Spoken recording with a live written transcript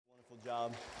Good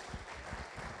job.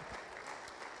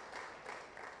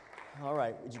 All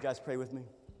right, would you guys pray with me?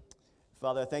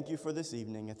 Father, I thank you for this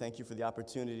evening. I thank you for the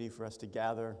opportunity for us to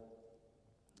gather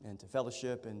and to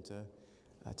fellowship and to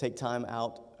take time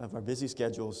out of our busy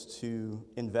schedules to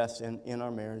invest in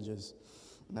our marriages.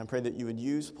 And I pray that you would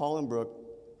use Paul and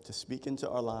Brooke to speak into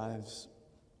our lives,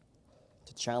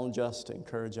 to challenge us, to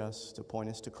encourage us, to point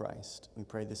us to Christ. We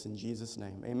pray this in Jesus'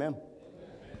 name. Amen.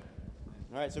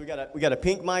 All right, so we got a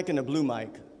pink mic and a blue mic.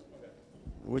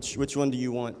 Which one do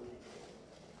you want?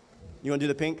 You want to do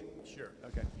the pink? Sure.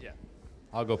 Okay. Yeah.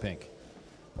 I'll go pink.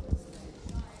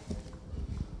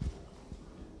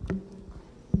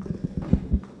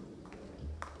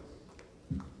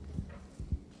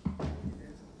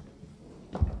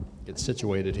 Get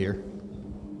situated here.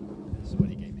 This is what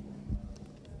he gave me.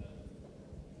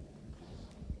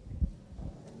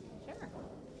 Sure.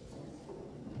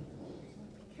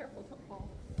 Careful, don't fall.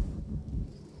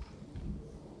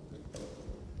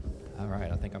 All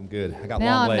right, I think I'm good. I got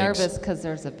Now long I'm legs. nervous because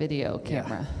there's a video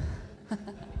camera.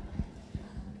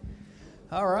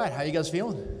 All right, how you guys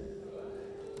feeling?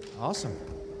 Awesome.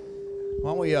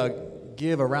 Why don't we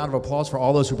give a round of applause for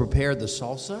all those who prepared the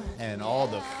salsa and all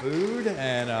the food,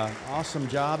 and awesome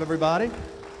job, everybody.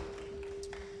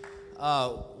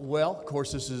 Well, of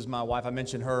course, this is my wife. I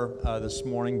mentioned her this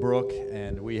morning, Brooke,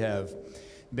 and we have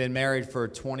been married for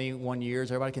 21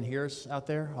 years. Everybody can hear us out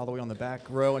there, all the way on the back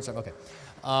row and stuff. Okay.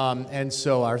 And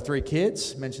so our 3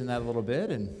 kids, mentioned that a little bit,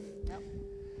 and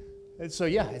so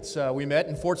yeah, it's we met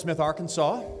in Fort Smith,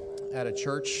 Arkansas, at a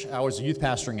church I was youth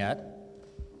pastoring at,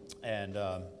 and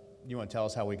you want to tell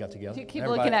us how we got together? You keep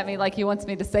looking at me like he wants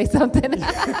me to say something.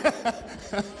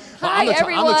 Hi,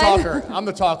 everyone. I'm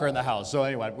the talker in the house. So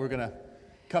anyway, we're gonna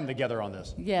come together on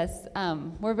this. Yes,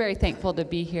 we're very thankful to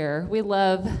be here. We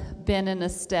love Ben and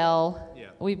Estelle. Yeah.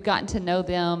 We've gotten to know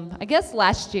them. I guess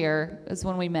last year is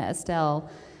when we met Estelle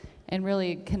and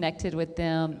really connected with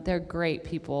them. They're great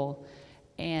people,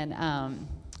 and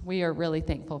we are really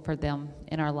thankful for them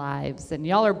in our lives. And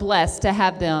y'all are blessed to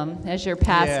have them as your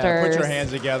pastors. Yeah, put your hands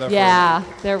together. Yeah,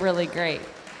 they're really great.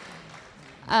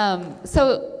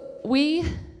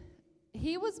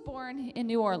 He was born in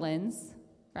New Orleans,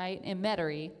 right, in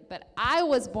Metairie, but I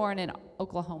was born in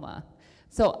Oklahoma.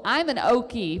 So I'm an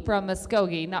Okie from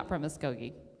Muskogee, not from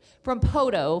Muskogee, from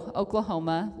Podo,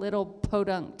 Oklahoma, little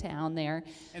podunk town there.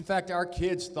 In fact, our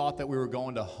kids thought that we were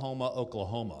going to Houma,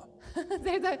 Oklahoma. I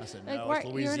said, no, like,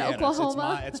 it's Louisiana. You're in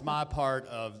Oklahoma? It's my part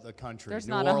of the country. There's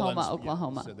New not Orleans, a Houma,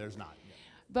 Oklahoma. Yeah, so there's not. Yeah.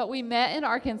 But we met in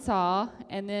Arkansas,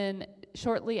 and then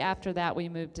shortly after that, we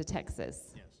moved to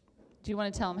Texas. Yes. Do you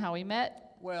want to tell them how we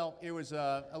met? Well, it was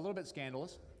a little bit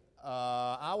scandalous.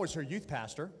 I was her youth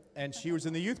pastor, and she was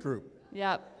in the youth group.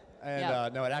 Yep.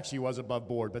 And no, it actually was above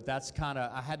board, but that's kind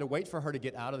of, I had to wait for her to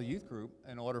get out of the youth group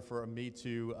in order for me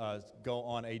to go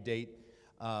on a date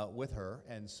with her,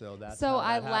 and so that's So how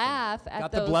I that laugh happened. at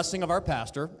Got those. the blessing of our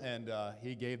pastor, and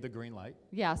he gave the green light.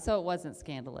 Yeah, so it wasn't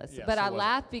scandalous. Yes, but it I wasn't.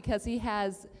 laugh because he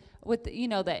has,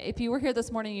 that if you were here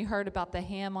this morning, you heard about the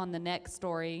ham on the neck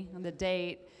story on the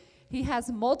date. He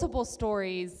has multiple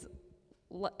stories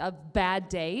of bad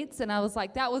dates, and I was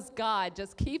like, that was God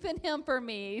just keeping him for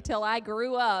me till I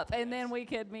grew up, and then we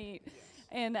could meet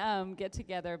and get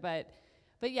together. But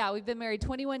yeah, we've been married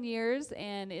 21 years,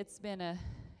 and it's been a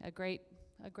great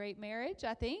marriage,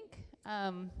 I think.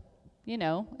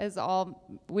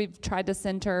 We've tried to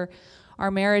center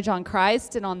our marriage on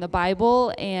Christ and on the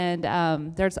Bible,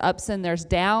 and there's ups and there's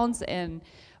downs,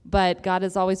 but God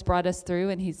has always brought us through,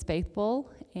 and He's faithful,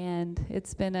 and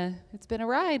it's been a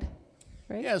ride.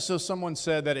 Right? Yeah, so someone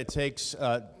said that it takes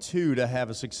 2 to have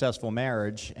a successful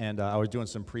marriage, and I was doing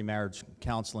some pre-marriage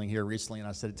counseling here recently, and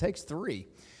I said it takes 3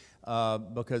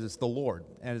 because it's the Lord.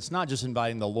 And it's not just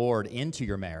inviting the Lord into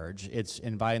your marriage, it's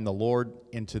inviting the Lord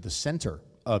into the center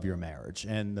of your marriage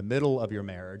and the middle of your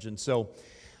marriage. And so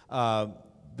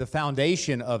the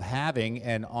foundation of having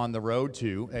and on the road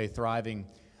to a thriving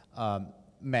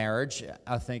marriage,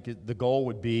 I think the goal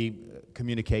would be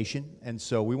communication. And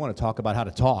so we want to talk about how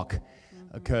to talk,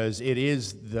 because it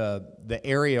is the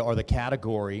area or the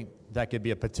category that could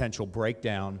be a potential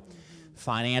breakdown.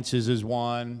 Finances is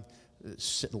one,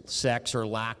 sex or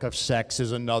lack of sex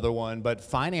is another one, but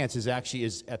finances actually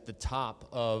is at the top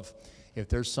of, if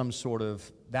there's some sort of,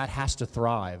 that has to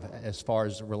thrive as far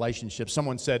as relationships.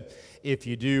 Someone said if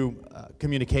you do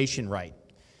communication right,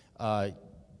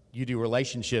 you do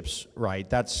relationships right,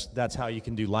 that's how you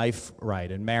can do life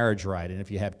right and marriage right. And if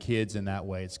you have kids in that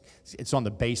way, it's on the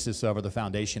basis of, or the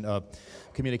foundation of,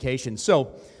 communication.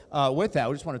 So with that,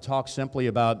 we just want to talk simply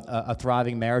about a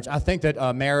thriving marriage. I think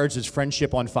that marriage is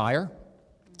friendship on fire.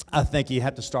 I think you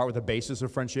have to start with a basis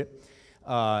of friendship,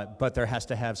 but there has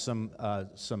to have some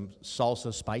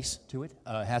salsa spice to it.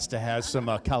 Has to have some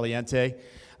caliente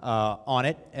on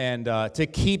it, and to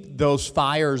keep those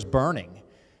fires burning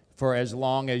for as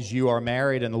long as you are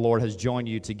married and the Lord has joined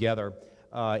you together.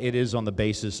 It is on the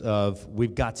basis of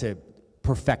we've got to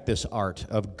perfect this art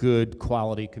of good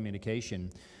quality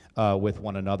communication with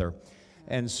one another.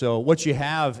 And so what you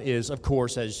have is, of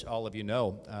course, as all of you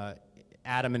know,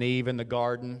 Adam and Eve in the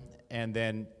garden, and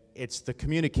then it's the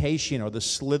communication or the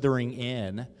slithering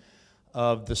in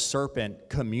of the serpent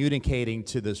communicating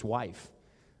to this wife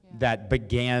that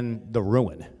began the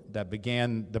ruin, that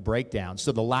began the breakdown.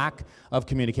 So the lack of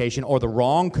communication or the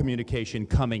wrong communication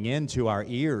coming into our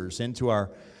ears,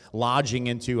 lodging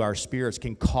into our spirits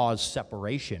can cause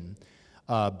separation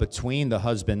between the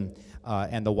husband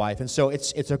and the wife. And so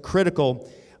it's a critical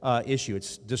issue.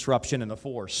 It's disruption in the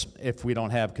force if we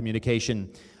don't have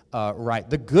communication right.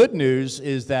 The good news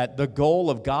is that the goal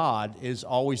of God is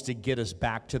always to get us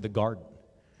back to the garden.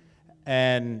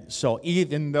 And so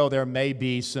even though there may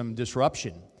be some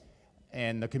disruption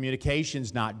and the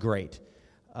communication's not great,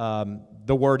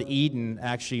 the word Eden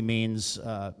actually means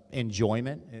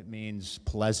enjoyment. It means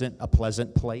a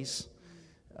pleasant place.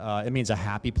 It means a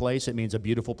happy place. It means a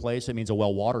beautiful place. It means a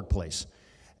well-watered place.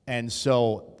 And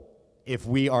so if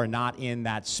we are not in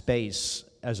that space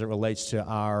as it relates to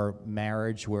our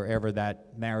marriage, wherever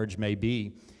that marriage may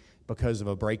be, because of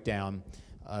a breakdown,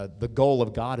 the goal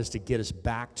of God is to get us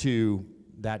back to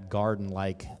that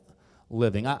garden-like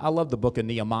living. I love the book of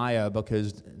Nehemiah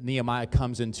because Nehemiah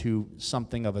comes into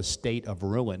something of a state of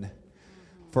ruin.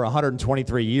 For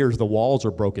 123 years, the walls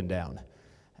are broken down.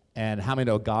 And how many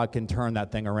know God can turn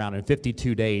that thing around? In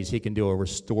 52 days, he can do a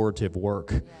restorative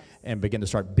work and begin to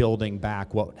start building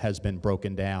back what has been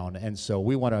broken down. And so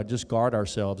we want to just guard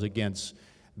ourselves against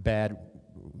bad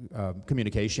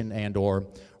communication and or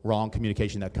wrong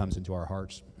communication that comes into our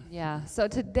hearts. Yeah, so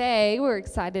today we're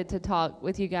excited to talk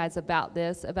with you guys about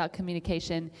this, about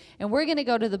communication. And we're going to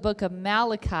go to the book of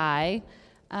Malachi.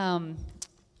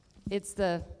 It's,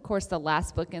 of course, the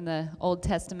last book in the Old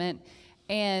Testament.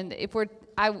 And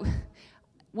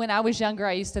when I was younger,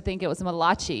 I used to think it was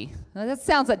Malachi. Now, that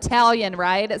sounds Italian,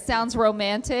 right? It sounds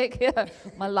romantic.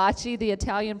 Malachi, the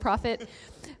Italian prophet.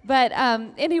 But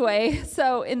anyway,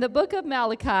 so in the book of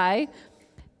Malachi,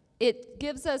 it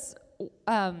gives us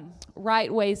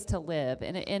right ways to live.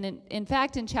 And in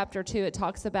fact, in chapter 2, it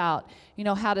talks about,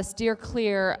 how to steer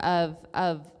clear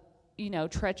of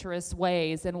treacherous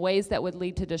ways and ways that would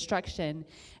lead to destruction.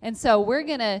 And so we're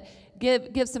going to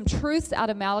give some truths out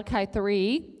of Malachi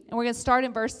 3. And we're going to start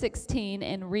in verse 16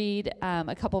 and read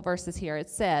a couple verses here. It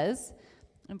says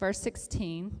in verse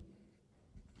 16,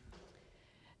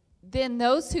 "Then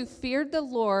those who feared the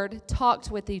Lord talked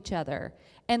with each other,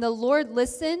 and the Lord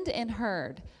listened and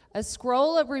heard. A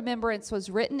scroll of remembrance was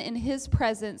written in his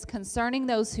presence concerning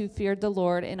those who feared the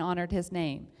Lord and honored his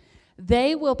name.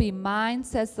 They will be mine,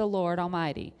 says the Lord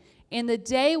Almighty. In the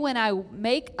day when I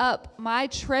make up my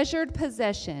treasured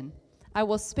possession, I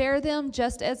will spare them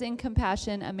just as in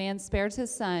compassion a man spares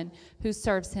his son who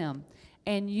serves him.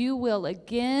 And you will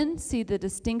again see the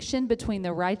distinction between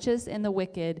the righteous and the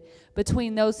wicked,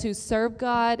 between those who serve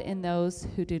God and those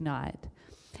who do not."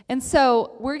 And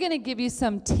so we're going to give you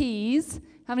some T's.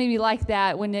 How many of you like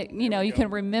that when you can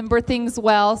remember things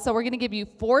well? So we're going to give you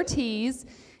 4 T's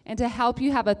and to help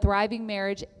you have a thriving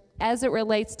marriage as it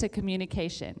relates to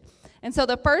communication. And so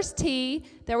the first T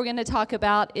that we're going to talk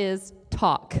about is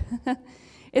talk.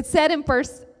 It said in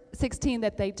verse 16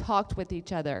 that they talked with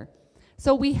each other.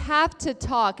 So we have to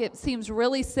talk. It seems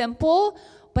really simple,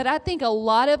 but I think a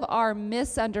lot of our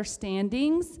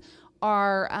misunderstandings,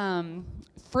 our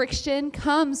friction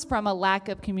comes from a lack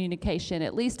of communication.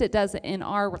 At least it does in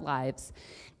our lives.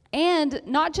 And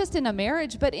not just in a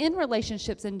marriage, but in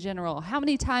relationships in general. How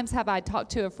many times have I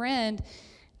talked to a friend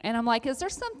and I'm like, is there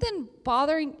something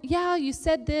bothering? Yeah, you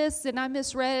said this and I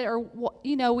misread it. Or,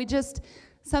 we just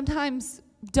sometimes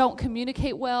don't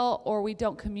communicate well, or we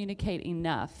don't communicate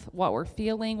enough what we're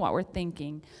feeling, what we're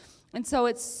thinking. And so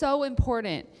it's so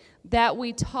important that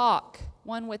we talk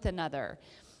one with another.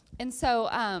 And so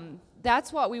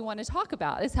that's what we want to talk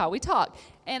about, is how we talk.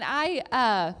 And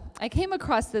I came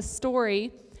across this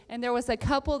story, and there was a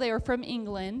couple, they were from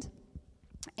England,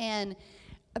 and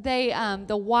they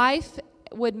the wife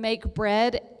would make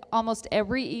bread almost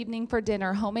every evening for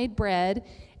dinner, homemade bread,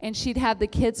 and she'd have the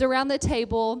kids around the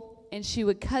table, and she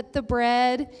would cut the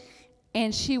bread,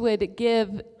 and she would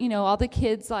give, all the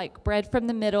kids like bread from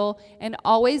the middle, and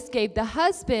always gave the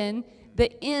husband the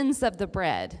ends of the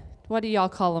bread. What do y'all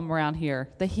call them around here?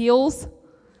 The heels?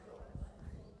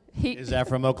 Is that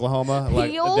from Oklahoma?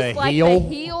 Heels, the like heel? the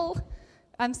heel.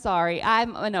 I'm sorry,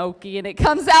 I'm an Okie, and it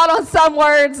comes out on some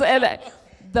words. And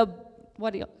the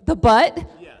butt.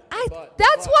 Yeah,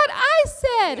 That's what I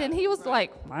said, and he was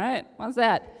like, "What? What's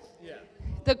that?" Yeah.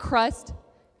 The crust.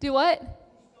 Do what?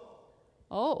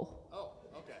 Oh. Oh,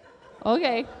 okay.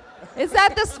 Okay. Is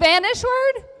that the Spanish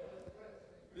word?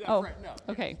 Yeah, Oh. no.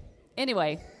 Okay.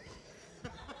 Anyway,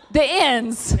 the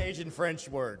ends. Cajun French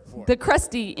word for The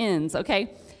crusty ends,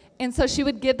 okay? And so she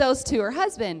would give those to her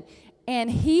husband, and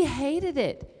he hated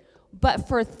it. But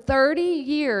for 30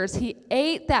 years, he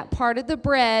ate that part of the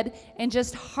bread and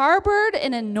just harbored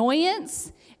an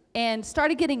annoyance and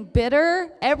started getting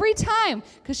bitter every time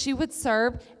because she would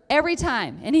serve every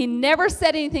time. And he never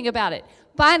said anything about it.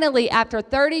 Finally, after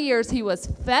 30 years, he was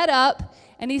fed up,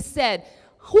 and he said,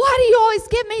 "Why do you always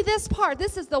give me this part?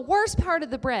 This is the worst part of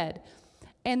the bread."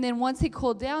 And then once he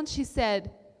cooled down, she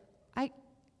said,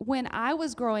 when I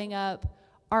was growing up,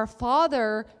 our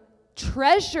father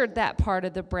treasured that part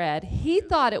of the bread. He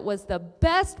thought it was the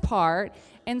best part,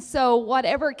 and so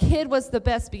whatever kid was the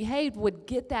best behaved would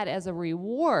get that as a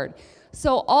reward.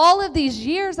 So all of these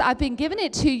years, I've been giving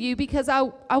it to you because I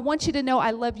want you to know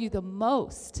I love you the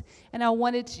most, and I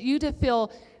wanted you to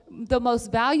feel the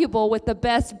most valuable with the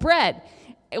best bread.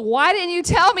 Why didn't you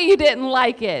tell me you didn't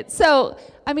like it? So,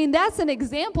 I mean, that's an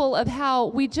example of how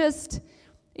we just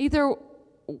either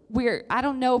I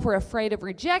don't know if we're afraid of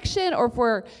rejection or if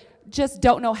we're just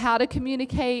don't know how to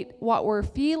communicate what we're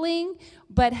feeling,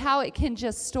 but how it can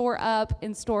just store up,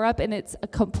 and it's a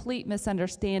complete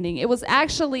misunderstanding. It was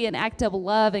actually an act of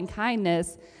love and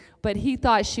kindness, but he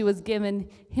thought she was giving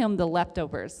him the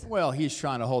leftovers. Well, he's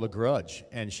trying to hold a grudge,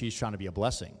 and she's trying to be a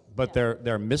blessing. But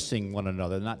they're missing one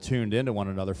another. They're not tuned into one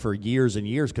another for years and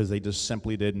years because they just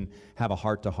simply didn't have a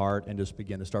heart-to-heart and just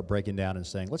begin to start breaking down and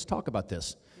saying, let's talk about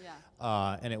this.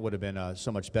 And it would have been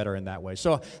so much better in that way.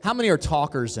 So how many are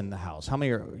talkers in the house? How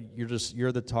many are,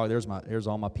 you're the talker, there's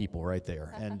all my people right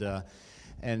there.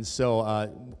 And so,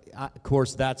 of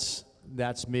course, that's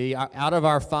me. Out of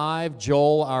our 5,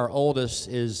 Joel, our oldest,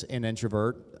 is an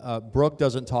introvert. Brooke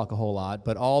doesn't talk a whole lot,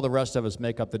 but all the rest of us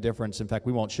make up the difference. In fact,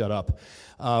 we won't shut up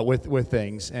with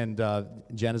things. And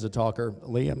Jen is a talker.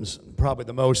 Liam's probably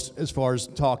the most as far as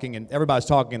talking, and everybody's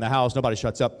talking in the house. Nobody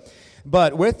shuts up.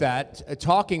 But with that,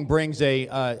 talking brings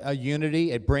a unity.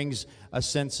 It brings a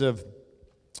sense of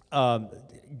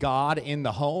God in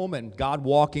the home and God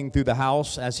walking through the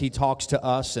house as he talks to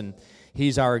us, and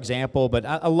he's our example. But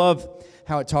I love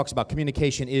how it talks about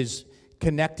communication is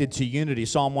connected to unity.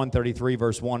 Psalm 133,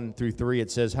 verse 1 through 3,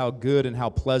 it says, "How good and how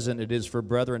pleasant it is for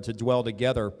brethren to dwell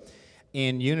together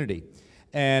in unity."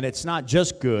 And it's not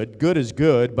just good. Good is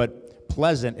good, but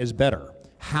pleasant is better.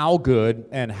 How good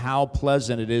and how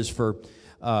pleasant it is for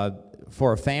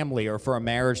a family or for a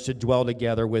marriage to dwell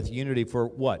together with unity. For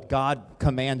what? God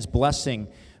commands blessing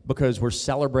because we're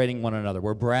celebrating one another.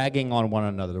 We're bragging on one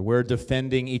another. We're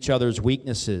defending each other's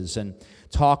weaknesses and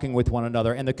talking with one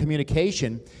another. And the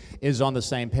communication is on the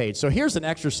same page. So here's an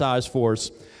exercise for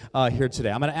us here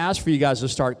today. I'm going to ask for you guys to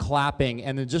start clapping,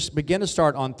 and then just begin to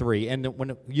start on 3. And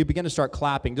when you begin to start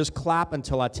clapping, just clap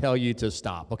until I tell you to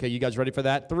stop. Okay, you guys ready for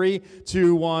that? 3,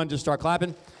 2, 1, just start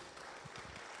clapping.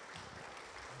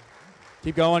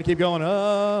 Keep going, keep going.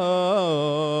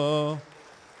 Oh,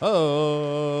 oh,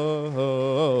 oh,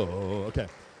 oh. Okay. There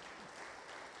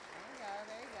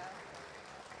you go.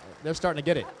 They're starting to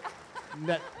get it.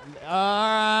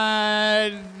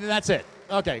 That's it.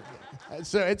 Okay.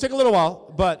 So it took a little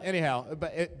while, but anyhow,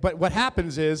 but what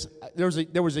happens is there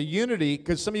was a unity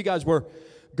because some of you guys were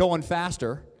going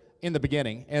faster in the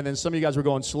beginning, and then some of you guys were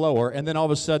going slower, and then all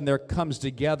of a sudden there comes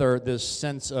together this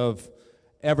sense of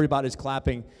everybody's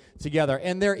clapping together,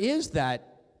 and there is that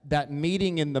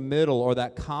meeting in the middle or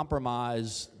that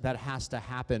compromise that has to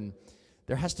happen.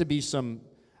 There has to be some.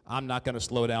 I'm not going to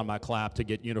slow down my clap to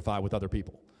get unified with other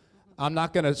people. I'm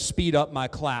not going to speed up my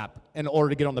clap in order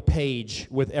to get on the page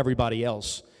with everybody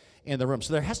else in the room.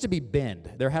 So there has to be bend.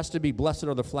 There has to be blessed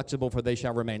are the flexible, for they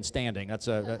shall remain standing. That's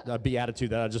a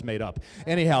beatitude that I just made up.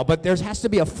 Anyhow, but there has to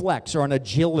be a flex or an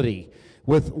agility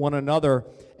with one another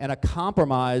and a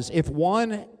compromise. If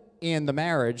one in the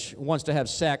marriage wants to have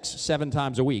sex 7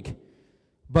 times a week,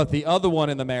 but the other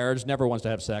one in the marriage never wants to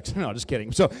have sex. No, just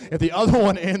kidding. So if the other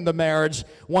one in the marriage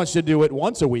wants to do it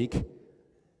once a week,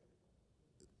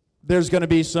 there's going to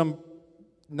be some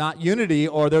not unity,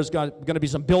 or there's going to be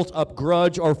some built-up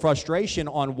grudge or frustration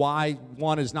on why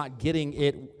one is not getting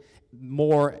it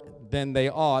more than they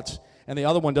ought, and the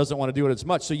other one doesn't want to do it as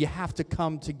much. So you have to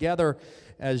come together,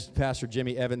 as Pastor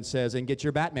Jimmy Evans says, and get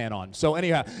your Batman on. So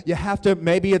anyhow, you have to,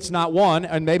 maybe it's not 1,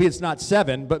 and maybe it's not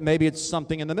 7, but maybe it's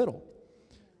something in the middle.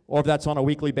 or if that's on a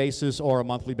weekly basis or a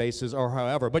monthly basis or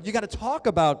however. But you got to talk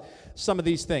about some of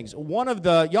these things.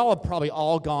 Y'all have probably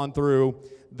all gone through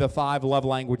the 5 love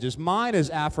languages. Mine is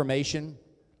affirmation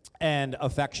and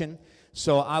affection.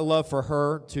 So I love for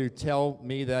her to tell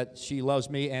me that she loves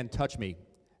me and touch me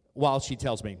while she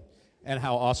tells me and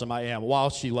how awesome I am while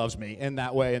she loves me in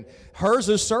that way. And hers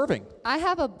is serving. I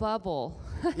have a bubble.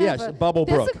 Yes, a bubble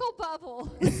Brooke. Physical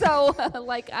bubble. So,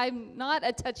 like, I'm not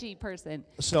a touchy person.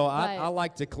 So I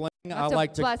like to cling. I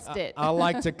like to bust it. I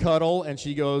like to cuddle, and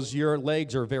she goes, "Your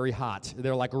legs are very hot.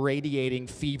 They're like radiating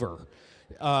fever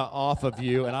off of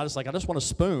you." And I just want to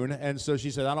spoon. And so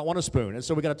she said, "I don't want to spoon." And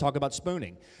so we got to talk about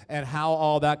spooning and how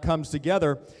all that comes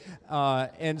together.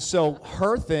 And so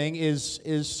her thing is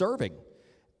serving.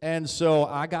 And so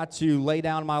I got to lay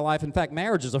down my life. In fact,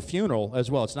 marriage is a funeral as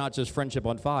well. It's not just friendship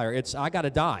on fire. I got to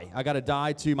die. I got to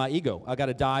die to my ego. I got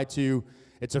to die to,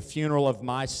 it's a funeral of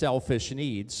my selfish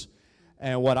needs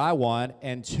and what I want,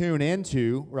 and tune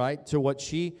into, right, to what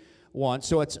she wants.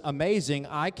 So it's amazing.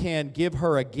 I can give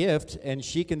her a gift and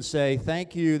she can say,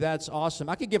 "Thank you, that's awesome."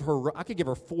 I could give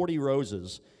her 40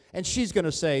 roses and she's going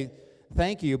to say,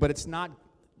 "Thank you," but it's not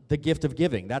the gift of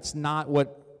giving. That's not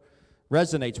what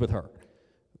resonates with her.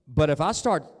 But if I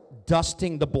start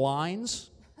dusting the blinds,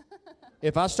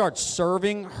 if I start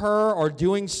serving her or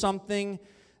doing something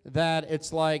that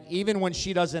it's like, even when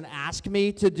she doesn't ask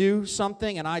me to do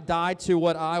something and I die to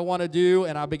what I want to do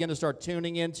and I begin to start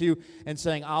tuning into and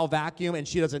saying, "I'll vacuum," and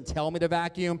she doesn't tell me to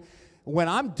vacuum, when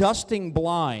I'm dusting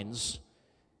blinds,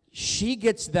 she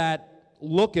gets that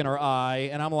look in her eye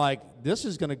and I'm like, this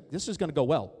is gonna go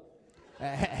well.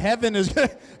 Heaven's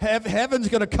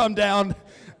gonna come down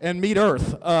and meet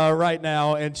earth right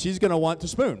now, and she's going to want to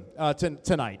spoon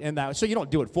tonight. And that, so you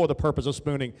don't do it for the purpose of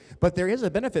spooning, but there is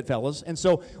a benefit, fellas. And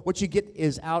so what you get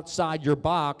is outside your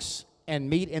box and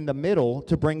meet in the middle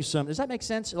to bring some, does that make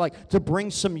sense? Like, to bring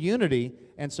some unity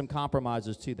and some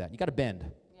compromises to that. You got to bend.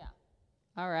 Yeah.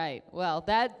 All right. Well,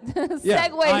 that segues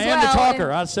I am the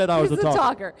talker. I said I was the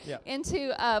talker. Yeah.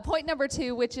 Into point number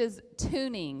 2, which is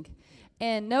tuning.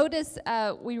 And notice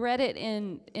we read it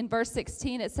in verse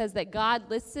 16. It says that God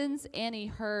listens and he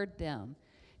heard them.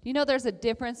 You know there's a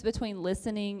difference between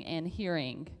listening and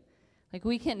hearing. Like,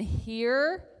 we can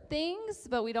hear things,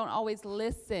 but we don't always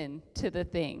listen to the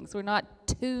things. We're not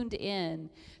tuned in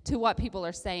to what people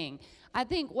are saying. I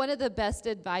think one of the best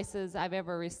advices I've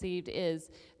ever received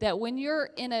is that when you're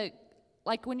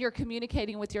when you're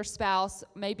communicating with your spouse,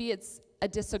 maybe it's a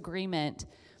disagreement,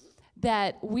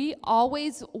 that we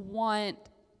always want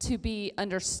to be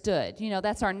understood. You know,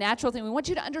 that's our natural thing. We want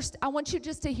you to understand. I want you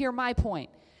just to hear my point.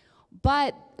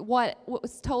 But what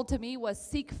was told to me was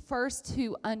seek first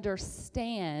to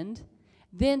understand,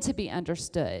 then to be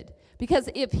understood. Because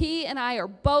if he and I are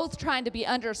both trying to be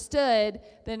understood,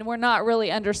 then we're not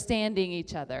really understanding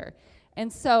each other.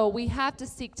 And so we have to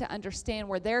seek to understand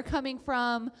where they're coming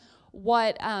from,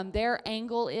 what their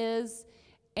angle is.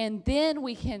 And then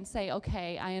we can say,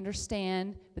 "Okay, I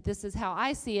understand, but this is how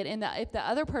I see it." And if the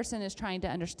other person is trying to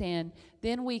understand,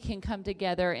 then we can come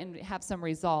together and have some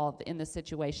resolve in the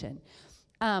situation.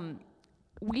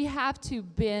 We have to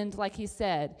bend, like he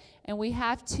said, and we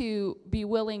have to be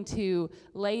willing to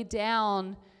lay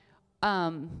down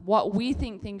what we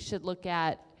think things should look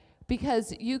at,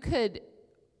 because you could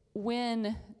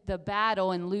win the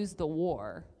battle and lose the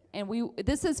war. And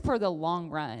this is for the long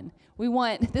run.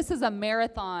 This is a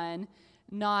marathon,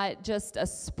 not just a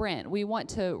sprint. We want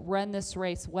to run this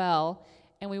race well,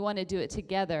 and we want to do it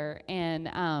together. And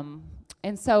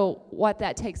so what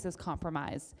that takes is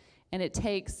compromise. And it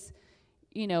takes,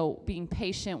 being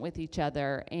patient with each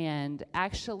other and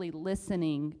actually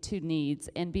listening to needs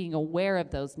and being aware of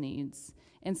those needs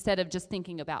instead of just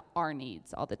thinking about our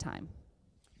needs all the time.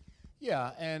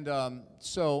 Yeah, and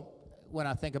so when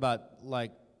I think about,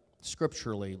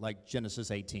 scripturally, like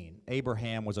Genesis 18,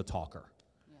 Abraham was a talker.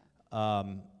 Yeah.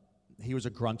 He was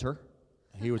a grunter.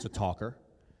 He was a talker.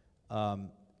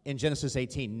 In Genesis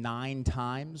 18, 9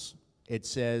 times it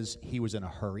says he was in a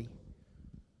hurry.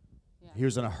 Yeah. He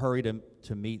was in a hurry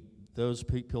to meet those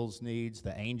people's needs.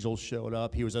 The angels showed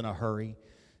up. He was in a hurry.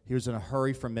 He was in a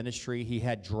hurry for ministry. He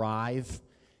had drive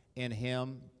in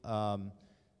him.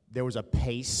 There was a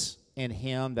pace in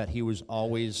him that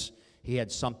he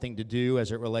had something to do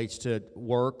as it relates to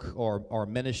work or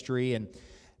ministry.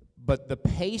 But the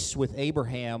pace with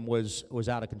Abraham was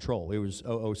out of control. It was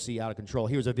OOC, out of control.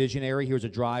 He was a visionary. He was a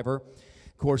driver.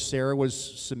 Of course, Sarah was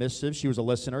submissive. She was a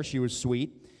listener. She was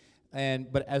sweet.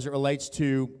 But as it relates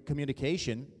to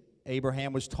communication,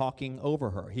 Abraham was talking over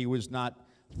her. He was not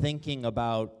thinking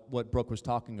about what Brooke was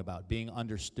talking about, being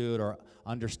understood or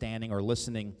understanding or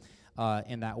listening.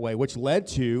 in that way, which led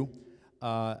to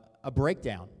a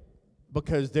breakdown,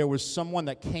 because there was someone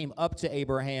that came up to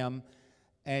Abraham,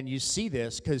 and you see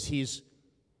this because he's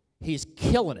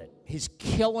killing it. He's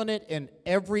killing it in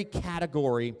every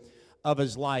category of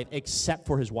his life except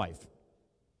for his wife.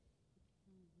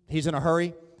 He's in a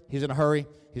hurry. He's in a hurry.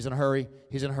 He's in a hurry.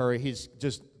 He's in a hurry.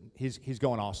 He's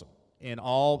going awesome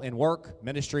in work,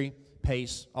 ministry,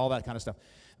 pace, all that kind of stuff.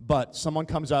 But someone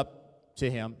comes up to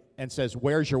him and says,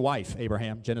 "Where's your wife,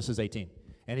 Abraham?" Genesis 18.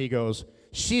 And he goes,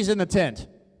 "She's in the tent,"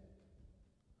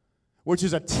 which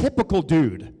is a typical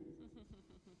dude.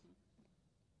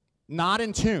 Not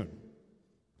in tune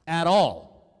at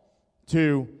all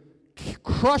to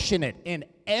crushing it in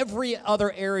every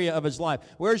other area of his life.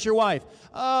 "Where's your wife?"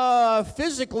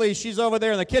 Physically, she's over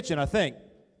there in the kitchen, I think.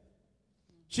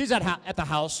 She's at the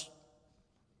house.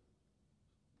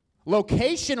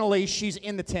 Locationally, she's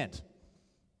in the tent.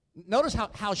 Notice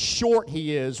how short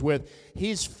he is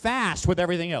he's fast with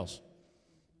everything else.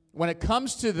 When it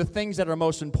comes to the things that are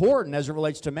most important as it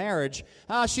relates to marriage,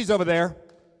 she's over there.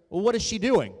 Well, what is she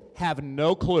doing? Have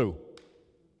no clue.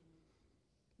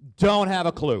 Don't have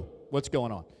a clue what's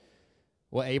going on.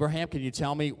 Well, Abraham, can you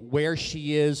tell me where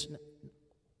she is?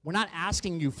 We're not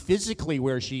asking you physically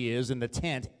where she is in the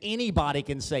tent. Anybody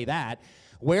can say that.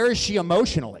 Where is she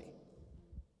emotionally?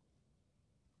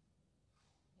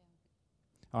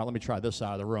 All right, let me try this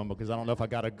side of the room because I don't know if I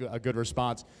got a good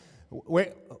response.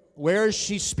 Where is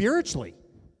she spiritually?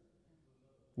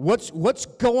 What's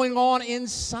going on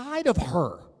inside of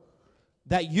her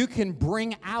that you can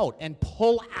bring out and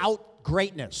pull out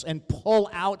greatness and pull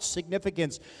out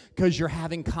significance because you're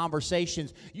having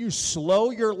conversations? You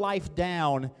slow your life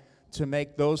down to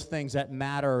make those things that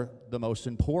matter the most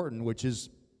important, which is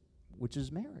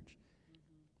marriage.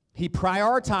 He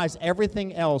prioritized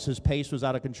everything else. His pace was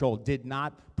out of control. Did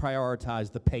not prioritize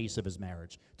the pace of his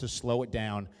marriage, to slow it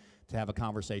down, to have a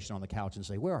conversation on the couch and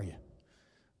say, "Where are you?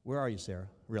 Where are you, Sarah?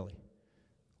 Really?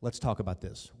 Let's talk about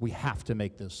this. We have to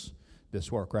make this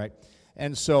work," right?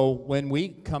 And so when we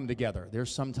come together,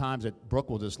 there's sometimes that Brooke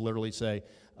will just literally say,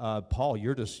 "Paul,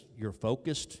 you're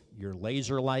focused, you're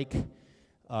laser-like,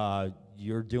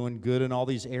 you're doing good in all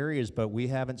these areas, but we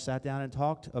haven't sat down and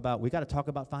talked about, we got to talk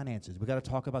about finances. We got to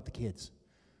talk about the kids.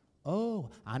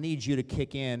 Oh, I need you to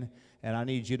kick in, and I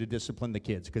need you to discipline the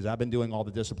kids because I've been doing all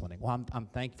the disciplining." Well, I'm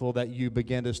thankful that you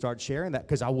began to start sharing that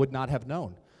because I would not have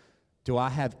known. Do I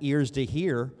have ears to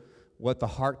hear what the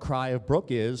heart cry of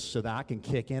Brooke is so that I can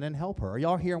kick in and help her? Are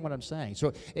y'all hearing what I'm saying?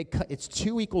 So it's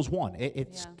 2 = 1.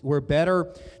 We're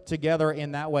better together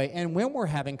in that way. And when we're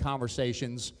having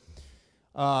conversations,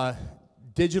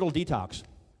 digital detox.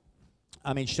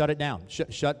 I mean, shut it down.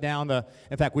 Shut down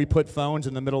in fact, we put phones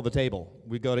in the middle of the table.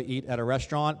 We go to eat at a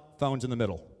restaurant, phones in the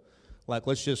middle. Like,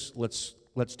 let's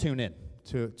tune in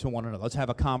to one another. Let's have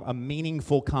a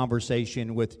meaningful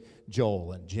conversation with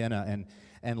Joel and Jenna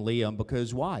and Liam,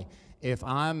 because why?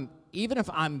 Even if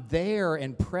I'm there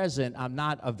and present, I'm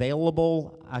not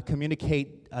available. I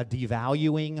communicate a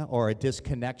devaluing or a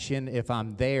disconnection if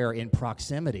I'm there in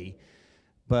proximity,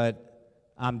 but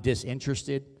I'm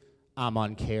disinterested, I'm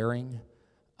uncaring,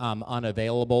 I'm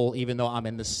unavailable. Even though I'm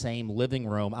in the same living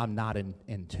room, I'm not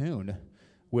in tune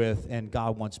with, and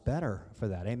God wants better for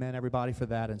that. Amen, everybody, for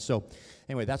that. And so,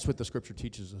 anyway, that's what the Scripture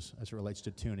teaches us as it relates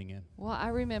to tuning in. Well, I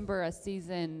remember a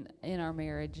season in our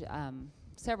marriage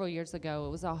several years ago. It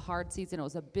was a hard season. It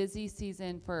was a busy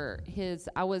season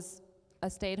I was a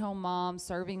stay-at-home mom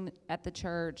serving at the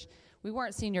church. We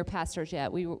weren't senior pastors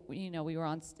yet.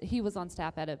 He was on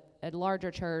staff at a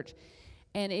larger church,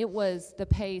 and the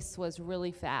pace was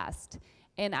really fast.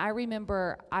 And I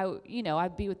remember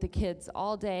I'd be with the kids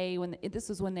all day this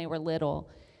was when they were little,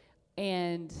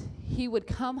 and he would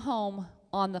come home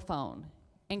on the phone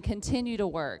and continue to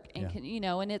work, and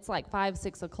and it's like 5,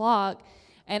 6 o'clock,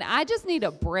 and I just need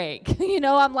a break.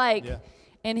 I'm like,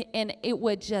 and it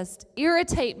would just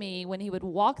irritate me when he would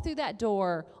walk through that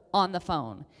door on the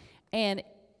phone. And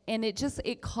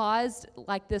it caused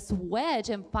like this wedge,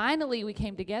 and finally we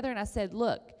came together and I said,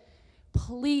 "Look,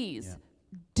 please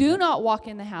do not walk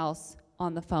in the house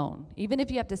on the phone, even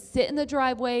if you have to sit in the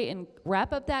driveway and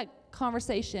wrap up that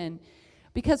conversation,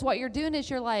 because what you're doing is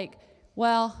you're like,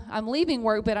 well, I'm leaving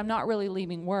work, but I'm not really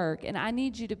leaving work, and I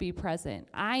need you to be present.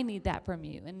 I need that from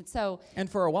you." And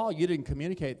for a while you didn't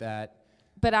communicate that.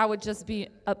 But I would just be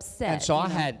upset. And so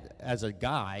as a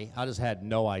guy, I just had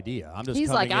no idea. I'm just He's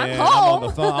coming like, "I'm in, home. I'm on the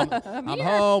phone. I'm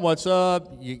home, what's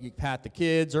up? You pat the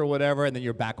kids or whatever, and then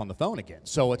you're back on the phone again.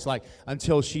 So it's like,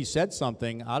 until she said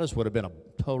something, I just would have been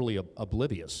totally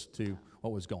oblivious to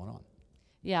what was going on.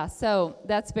 Yeah, so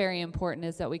that's very important,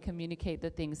 is that we communicate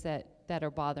the things that that are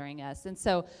bothering us. And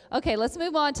so, okay, let's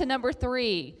move on to number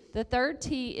 3. The third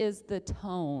T is the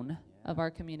tone of our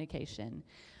communication.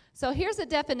 So here's a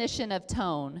definition of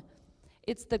tone.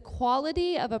 It's the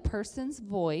quality of a person's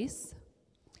voice,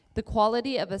 the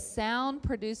quality of a sound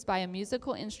produced by a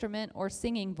musical instrument or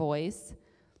singing voice,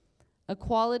 a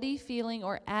quality, feeling,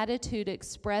 or attitude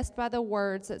expressed by the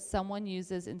words that someone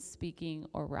uses in speaking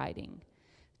or writing.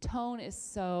 Tone is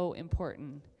so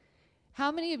important. How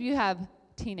many of you have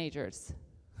teenagers?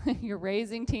 You're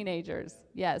raising teenagers.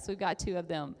 Yes, we've got 2 of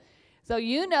them. So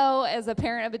you know, as a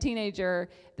parent of a teenager,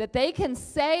 that they can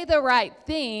say the right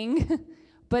thing,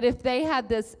 but if they have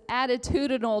this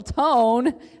attitudinal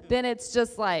tone, then it's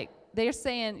just like, they're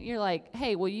saying, you're like,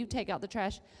 hey, will you take out the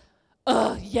trash?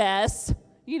 Yes.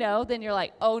 You know, then you're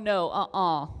like, oh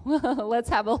no, let's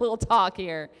have a little talk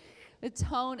here. The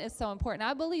tone is so important.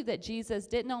 I believe that Jesus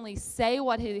didn't only say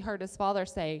what he heard his Father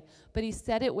say, but he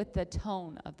said it with the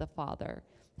tone of the Father.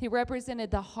 He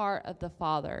represented the heart of the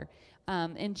Father.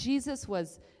 And Jesus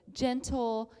was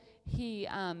gentle. He,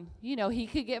 he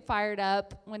could get fired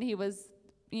up when he was,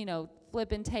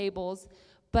 flipping tables,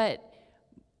 but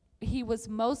he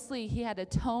had a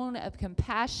tone of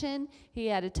compassion. He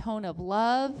had a tone of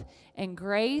love and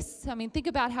grace. I mean, think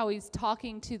about how he's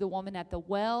talking to the woman at the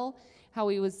well, how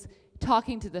he was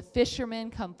talking to the fishermen,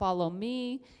 come follow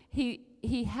me.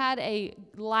 He had a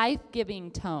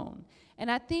life-giving tone. And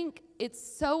I think it's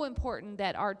so important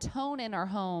that our tone in our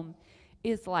home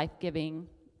is life-giving,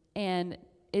 and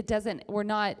we're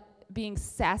not being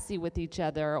sassy with each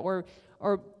other, or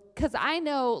because I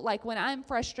know, like, when I'm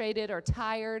frustrated or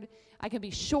tired, I can be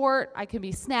short, I can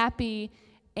be snappy,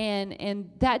 and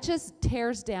that just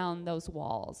tears down those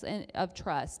walls of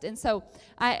trust. And so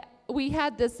we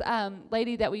had this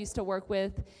lady that we used to work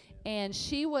with, and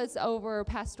she was over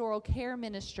pastoral care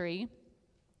ministry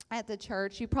at the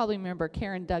church. You probably remember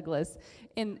Karen Douglas.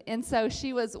 And so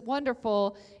she was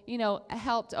wonderful,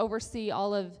 helped oversee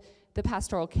all of the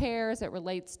pastoral care as it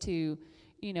relates to,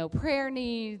 prayer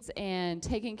needs and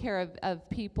taking care of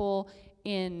people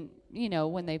in,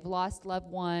 when they've lost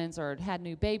loved ones or had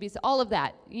new babies, all of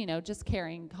that, just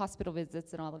caring, hospital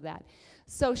visits and all of that.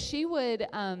 So she would,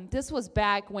 this was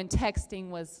back when texting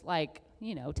was like,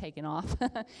 taken off.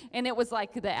 And it was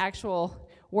like the actual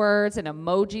words and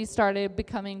emojis started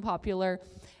becoming popular.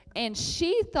 And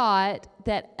she thought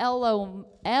that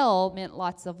LOL meant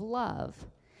lots of love.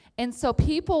 And so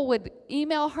people would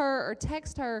email her or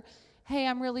text her, hey,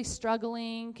 I'm really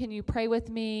struggling. Can you pray with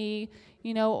me?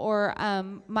 Or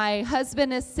my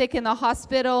husband is sick in the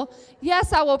hospital.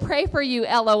 Yes, I will pray for you,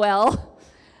 LOL.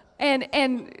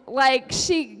 And like,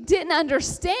 she didn't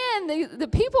understand. The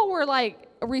people were like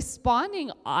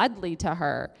responding oddly to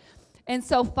her. And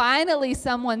so finally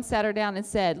someone sat her down and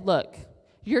said, look,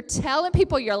 you're telling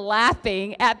people you're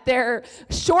laughing at their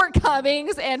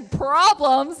shortcomings and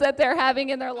problems that they're having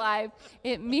in their life.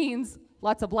 It means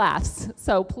lots of laughs.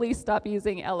 So please stop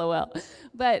using LOL.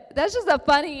 But that's just a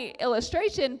funny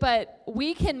illustration, but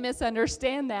we can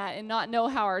misunderstand that and not know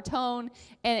how our tone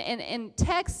and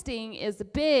texting is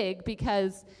big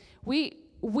because we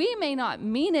may not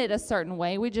mean it a certain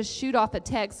way. We just shoot off a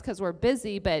text because we're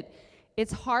busy, but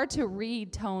it's hard to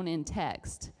read tone in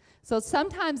text. So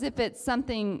sometimes if it's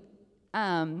something,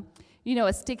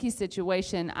 a sticky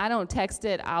situation, I don't text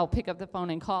it. I'll pick up the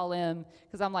phone and call him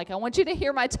because I'm like, I want you to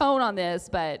hear my tone on this,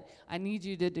 but I need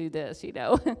you to do this,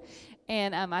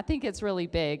 And I think it's really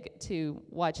big to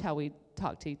watch how we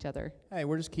talk to each other. Hey,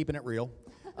 we're just keeping it real.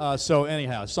 So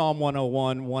anyhow, Psalm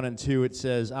 101, 1 and 2, it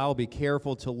says, I'll be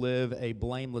careful to live a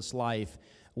blameless life.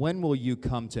 When will you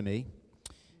come to me?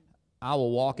 I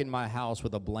will walk in my house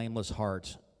with a blameless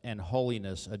heart, and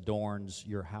holiness adorns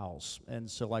your house. And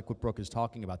so like what Brooke is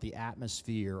talking about, the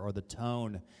atmosphere or the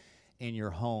tone in your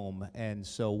home. And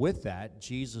so with that,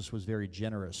 Jesus was very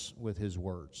generous with his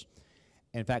words.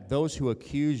 In fact, those who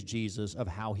accused Jesus of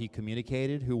how he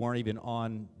communicated, who weren't even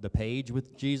on the page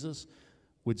with Jesus,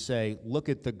 would say, look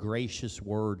at the gracious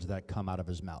words that come out of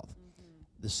his mouth.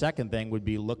 Mm-hmm. The second thing would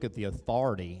be, look at the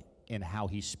authority in how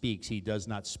he speaks. He does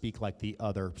not speak like the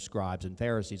other scribes and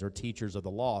Pharisees or teachers of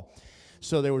the law.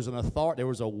 So there was an authority, there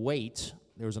was a weight,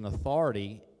 there was an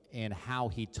authority in how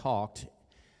he talked,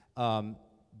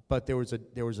 but there was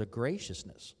a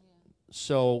graciousness. Yeah.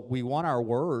 So we want our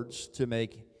words to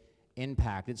make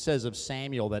impact. It says of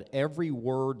Samuel that every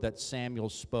word that Samuel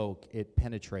spoke, it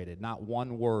penetrated. Not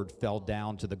one word fell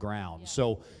down to the ground. Yeah.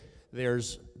 So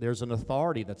there's an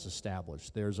authority that's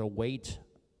established. There's a weight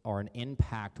or an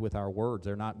impact with our words.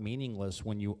 They're not meaningless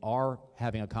when you are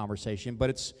having a conversation, but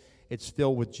it's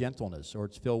filled with gentleness or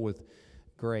it's filled with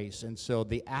grace. And so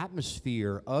the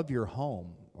atmosphere of your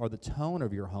home or the tone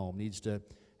of your home needs to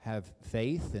have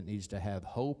faith. It needs to have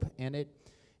hope in it.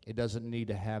 It doesn't need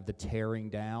to have the tearing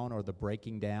down or the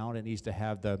breaking down. It needs to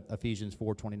have the Ephesians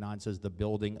 4:29 says the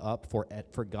building up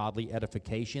for godly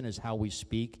edification is how we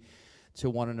speak to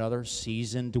one another.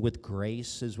 Seasoned with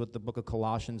grace is what the book of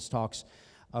Colossians talks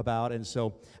about. And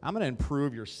so I'm going to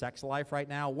improve your sex life right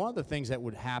now. One of the things that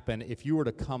would happen if you were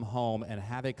to come home and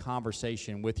have a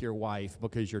conversation with your wife,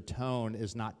 because your tone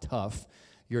is not tough,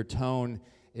 your tone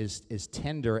is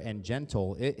tender and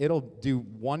gentle, it'll do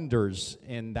wonders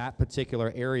in that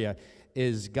particular area,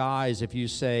 is guys, if you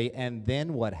say, and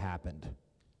then what happened?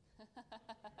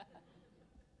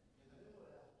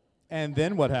 And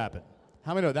then what happened?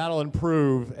 How many know that'll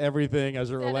improve everything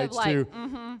as it relates to,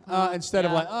 instead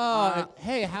of like,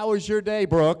 hey, how was your day,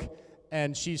 Brooke?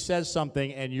 And she says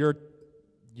something and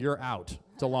you're out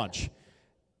to lunch.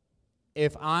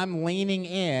 If I'm leaning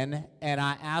in and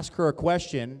I ask her a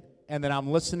question and then I'm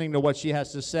listening to what she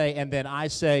has to say and then I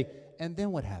say, and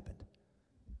then what happened?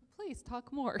 Please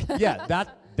talk more. Yeah,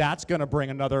 that's going to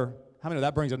bring another, how many know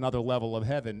that brings another level of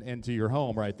heaven into your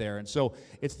home right there. And so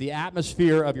it's the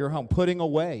atmosphere of your home, putting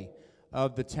away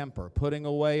of the temper, putting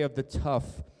away of the tough,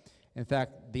 in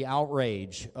fact, the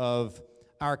outrage of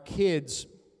our kids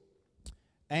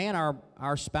and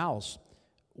our spouse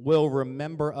will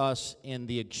remember us in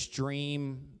the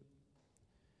extreme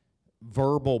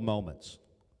verbal moments.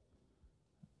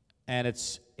 And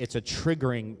it's a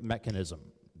triggering mechanism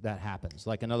that happens.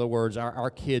 Like, in other words,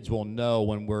 our kids will know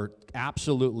when we're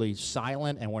absolutely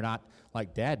silent and we're not,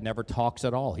 like, Dad never talks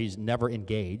at all. He's never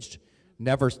engaged.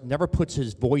 Never puts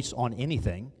his voice on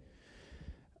anything.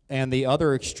 And the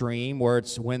other extreme, where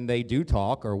it's when they do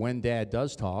talk or when Dad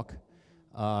does talk,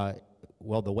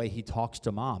 well, the way he talks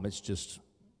to Mom, it's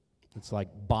like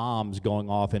bombs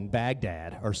going off in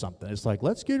Baghdad or something. It's like,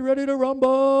 let's get ready to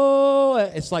rumble.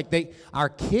 It's like our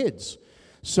kids.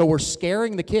 So we're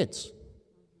scaring the kids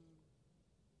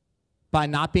by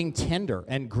not being tender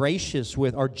and gracious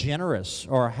with, or generous,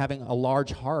 or having a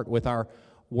large heart with our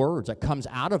words. That comes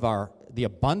out of the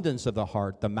abundance of the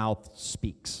heart, the mouth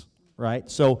speaks, right?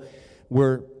 So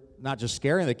we're not just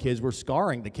scaring the kids, we're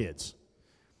scarring the kids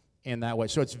in that way.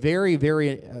 So it's very,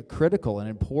 very critical and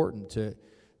important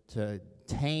to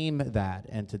tame that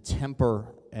and to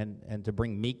temper and to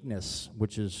bring meekness,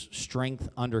 which is strength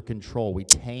under control. We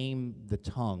tame the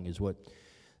tongue is what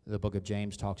the book of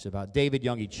James talks about. David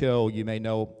Yonggi Cho, you may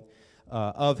know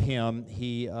of him.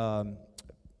 He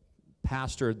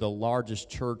pastored the largest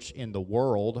church in the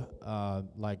world,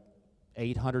 like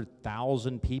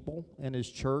 800,000 people in his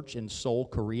church in Seoul,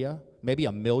 Korea, maybe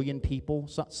 1 million people,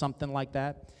 something like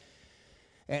that.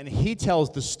 And he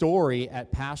tells the story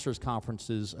at pastors'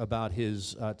 conferences about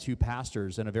his two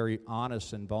pastors in a very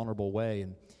honest and vulnerable way.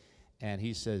 And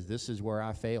he says, this is where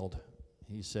I failed.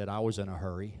 He said, I was in a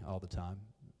hurry all the time.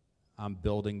 I'm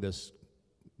building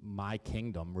my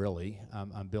kingdom, really.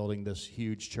 I'm building this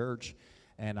huge church.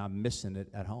 And I'm missing it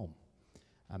at home.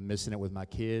 I'm missing it with my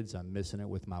kids. I'm missing it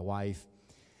with my wife.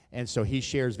 And so he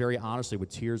shares very honestly with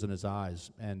tears in his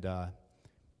eyes. And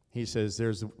he says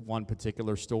there's one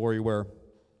particular story where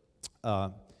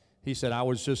he said, I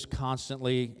was just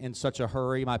constantly in such a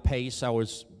hurry. My pace, I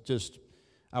was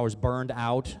burned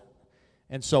out.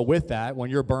 And so with that, when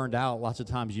you're burned out, lots of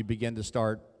times you begin to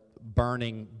start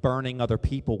burning other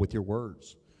people with your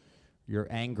words. You're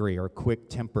angry or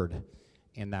quick-tempered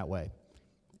in that way,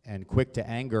 and quick to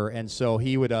anger. And so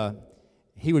he would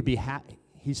be happy.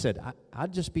 He said,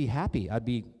 I'd just be happy. I'd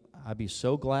be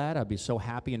so glad. I'd be so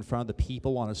happy in front of the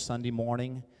people on a Sunday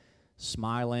morning,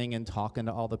 smiling and talking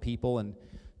to all the people. And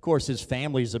of course, his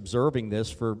family's observing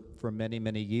this for many,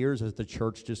 many years as the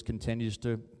church just continues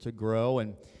to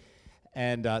grow.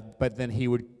 But then he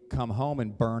would come home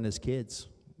and burn his kids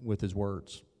with his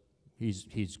words.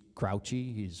 He's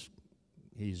grouchy.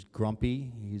 He's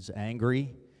grumpy. He's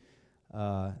angry.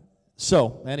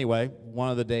 So anyway, one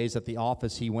of the days at the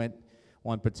office, he went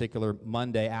one particular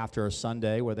Monday after a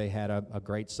Sunday where they had a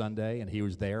great Sunday, and he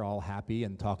was there all happy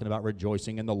and talking about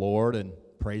rejoicing in the Lord and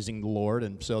praising the Lord.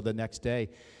 And so the next day,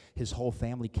 his whole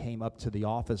family came up to the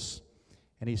office,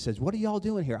 and he says, what are y'all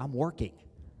doing here? I'm working.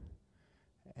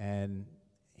 And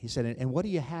he said, and what do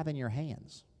you have in your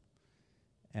hands?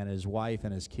 And his wife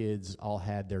and his kids all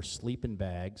had their sleeping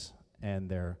bags and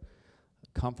their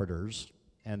comforters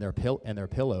and their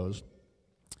pillows.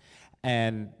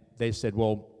 And they said,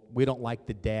 well, we don't like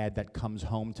the dad that comes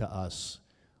home to us.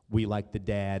 We like the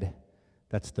dad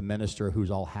that's the minister who's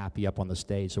all happy up on the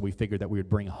stage. So we figured that we would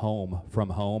bring home from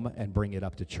home and bring it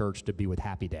up to church to be with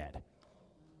happy dad.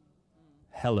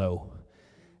 Hello.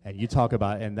 And you talk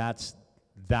about, and that's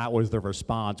that was the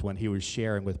response when he was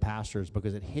sharing with pastors,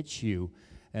 because it hits you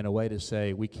in a way to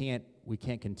say, we can't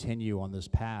continue on this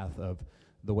path of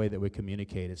the way that we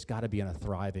communicate. It's got to be in a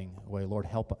thriving way. Lord,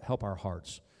 help our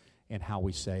hearts in how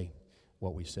we say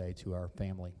what we say to our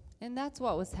family. And that's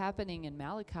what was happening in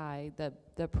Malachi.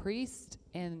 The priests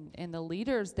and the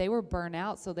leaders, they were burnt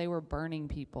out, so they were burning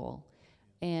people.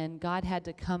 And God had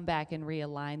to come back and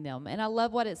realign them. And I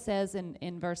love what it says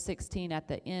in verse 16 at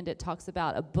the end. It talks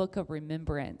about a book of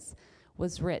remembrance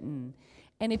was written.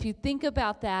 And if you think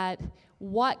about that,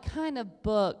 what kind of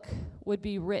book would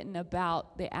be written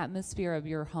about the atmosphere of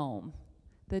your home,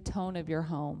 the tone of your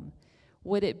home?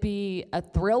 Would it be a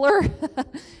thriller?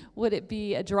 Would it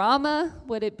be a drama?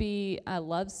 Would it be a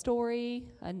love story,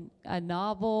 a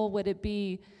novel? Would it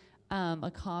be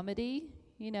a comedy?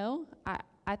 You know,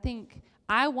 I think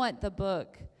I want the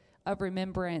book of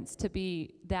remembrance to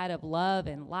be that of love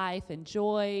and life and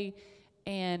joy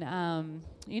and,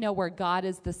 you know, where God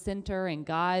is the center and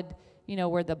God, you know,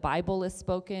 where the Bible is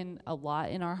spoken a lot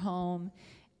in our home.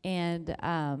 And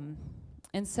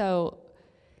so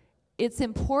it's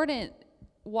important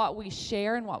what we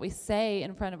share and what we say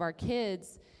in front of our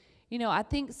kids. You know, I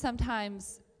think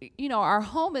sometimes, you know, our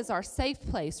home is our safe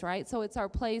place, right? So it's our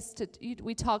place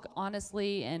we talk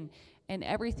honestly and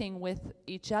everything with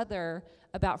each other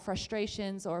about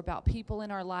frustrations or about people in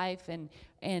our life,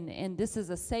 and this is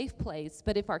a safe place.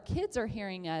 But if our kids are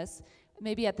hearing us,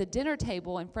 maybe at the dinner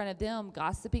table in front of them,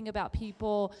 gossiping about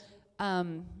people,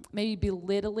 maybe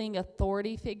belittling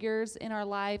authority figures in our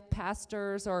life,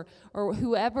 pastors or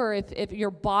whoever, if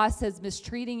your boss is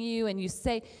mistreating you and you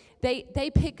say,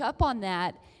 they pick up on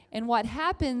that. And what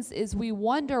happens is we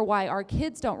wonder why our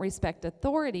kids don't respect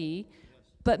authority,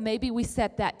 but maybe we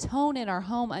set that tone in our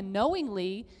home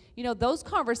unknowingly. You know, those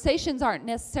conversations aren't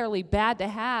necessarily bad to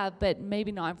have, but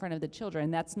maybe not in front of the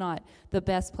children. That's not the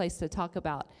best place to talk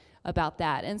about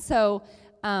that. And so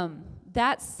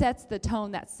that sets the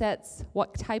tone, that sets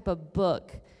what type of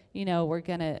book, you know, we're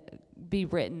going to be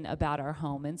written about our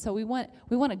home. And so we want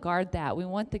to guard that. We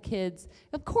want the kids,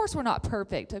 of course we're not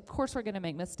perfect. Of course we're going to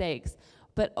make mistakes.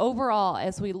 But overall,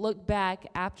 as we look back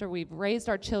after we've raised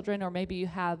our children, or maybe you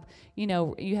have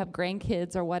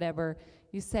grandkids or whatever,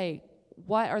 you say,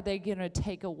 what are they going to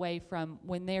take away from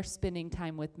when they're spending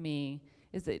time with me?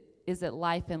 Is it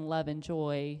life and love and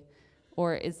joy,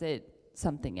 or is it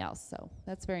something else? So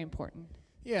that's very important.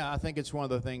 Yeah, I think it's one of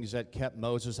the things that kept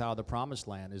Moses out of the promised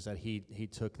land, is that he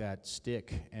took that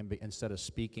stick and instead of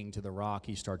speaking to the rock,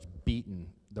 he starts beating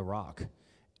the rock.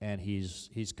 And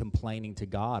he's complaining to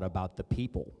God about the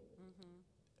people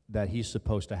that he's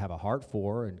supposed to have a heart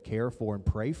for and care for and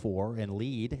pray for and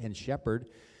lead and shepherd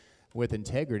with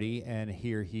integrity. And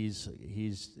here he's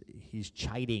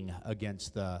chiding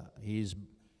against he's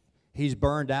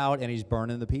burned out and he's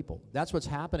burning the people. That's what's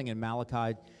happening in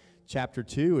Malachi chapter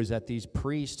 2, is that these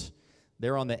priests,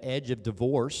 they're on the edge of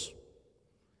divorce,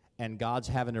 and God's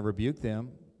having to rebuke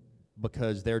them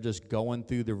because they're just going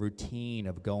through the routine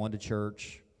of going to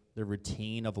church, the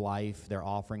routine of life. They're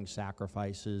offering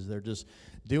sacrifices. They're just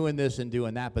doing this and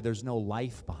doing that, but there's no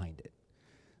life behind it.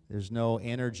 There's no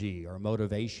energy or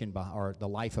motivation or the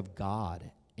life of God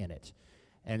in it.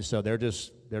 And so they're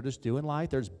just doing life.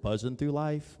 They're just buzzing through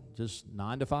life, just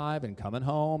 9 to 5 and coming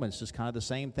home. And it's just kind of the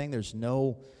same thing. There's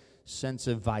no sense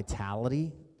of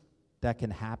vitality that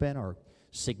can happen or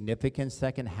significance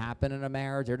that can happen in a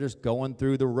marriage. They're just going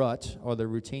through the rut or the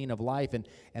routine of life, and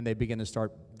they begin to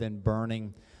start then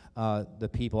burning the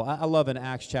people. I love in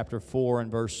Acts chapter 4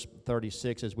 and verse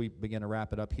 36, as we begin to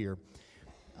wrap it up here,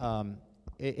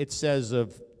 it says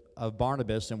of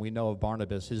Barnabas, and we know of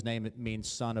Barnabas, his name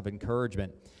means son of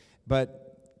encouragement,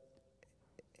 but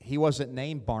he wasn't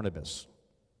named Barnabas.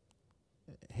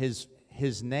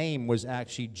 His name was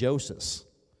actually Joseph.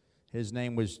 His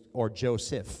name was, or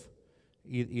Joseph,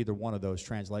 either one of those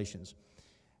translations.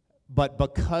 But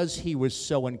because he was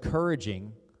so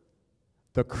encouraging,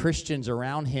 the Christians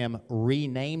around him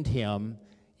renamed him.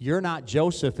 You're not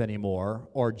Joseph anymore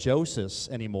or Joseph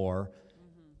anymore.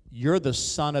 You're the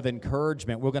son of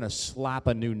encouragement. We're going to slap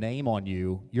a new name on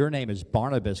you. Your name is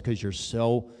Barnabas because you're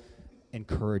so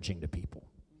encouraging to people.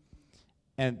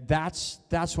 And that's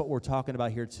what we're talking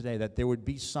about here today, that there would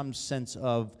be some sense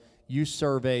of, you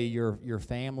survey your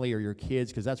family or your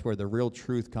kids, because that's where the real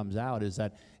truth comes out, is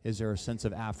there a sense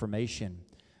of affirmation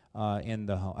in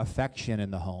the home, affection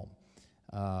in the home?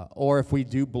 Or if we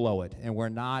do blow it and we're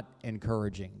not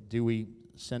encouraging, do we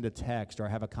send a text or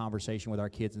have a conversation with our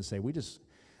kids and say,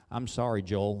 I'm sorry,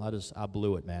 Joel, I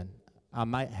blew it, man. I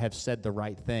might have said the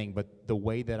right thing, but the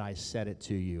way that I said it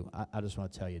to you, I just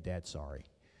want to tell you, Dad, sorry.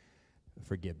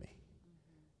 Forgive me.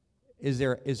 is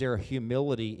there a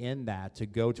humility in that to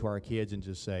go to our kids and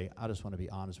just say, I just want to be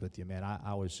honest with you, man,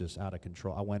 I was just out of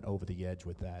control. I went over the edge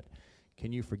with that.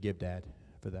 Can you forgive Dad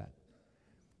for that?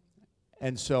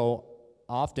 And so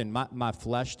often my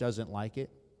flesh doesn't like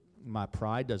it. My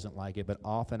pride doesn't like it. But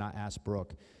often I ask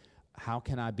Brooke, how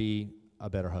can I be a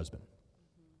better husband?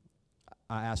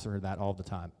 I ask her that all the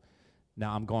time.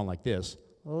 Now I'm going like this,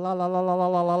 la la la la la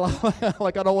la la la,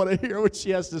 like I don't want to hear what she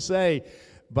has to say.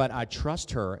 But I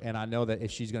trust her, and I know that if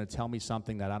she's going to tell me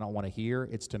something that I don't want to hear,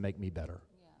 it's to make me better,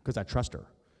 because I trust her,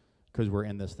 because we're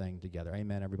in this thing together.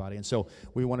 Amen, everybody. And so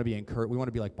we want to be we want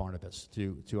to be like Barnabas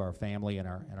to our family and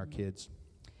our kids.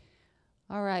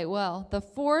 All right, well, the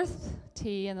fourth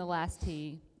T and the last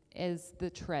T is the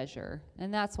treasure,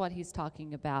 and that's what he's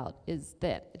talking about, is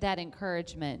that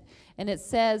encouragement. And it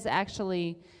says,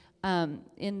 actually,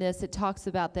 in this, it talks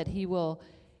about that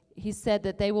he said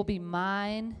that they will be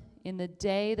mine in the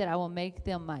day that I will make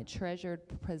them my treasured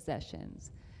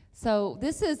possessions. So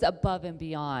this is above and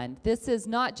beyond. This is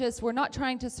not just, we're not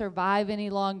trying to survive any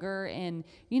longer, and,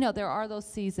 there are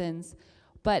those seasons,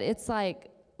 but it's like,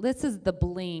 this is the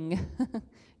bling.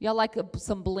 Y'all like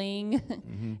some bling?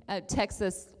 Mm-hmm.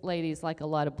 Texas ladies like a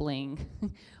lot of bling.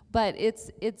 But it's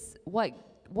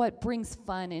what brings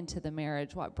fun into the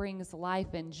marriage, what brings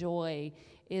life and joy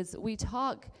is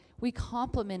we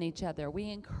compliment each other, we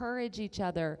encourage each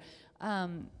other.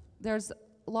 There's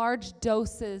large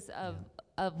doses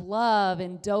of love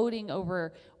and doting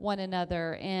over one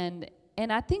another, and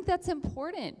I think that's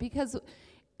important, because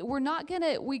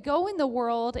we go in the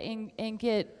world and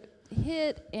get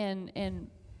hit and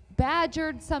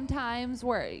badgered sometimes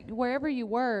wherever you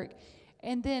work,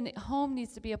 and then home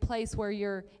needs to be a place where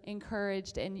you're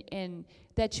encouraged and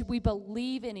that we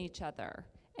believe in each other.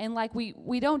 And like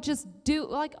we don't just do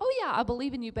like, oh yeah, I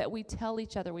believe in you, but we tell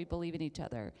each other we believe in each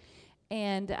other.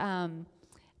 And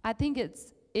I think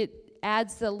it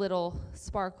adds a little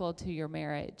sparkle to your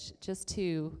marriage, just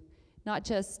to not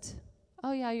just,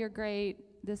 oh yeah, you're great,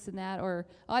 this and that, or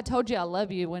oh, I told you I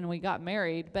love you when we got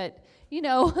married, but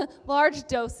large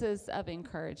doses of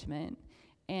encouragement,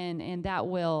 and that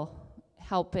will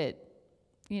help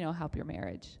help your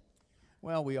marriage.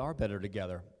 Well, we are better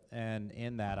together, and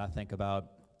in that I think about,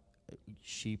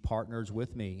 she partners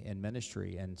with me in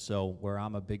ministry, and so where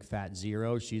I'm a big fat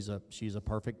 0, she's a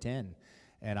perfect 10,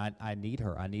 and I need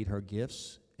her. I need her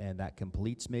gifts, and that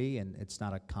completes me, and it's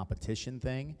not a competition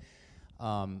thing.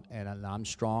 And I'm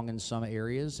strong in some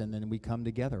areas, and then we come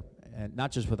together, and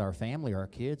not just with our family or our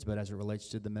kids, but as it relates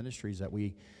to the ministries that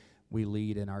we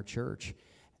lead in our church.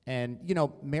 And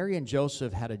Mary and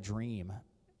Joseph had a dream,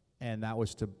 and that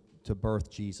was to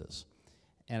birth Jesus.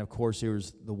 And of course, there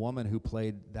was the woman who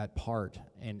played that part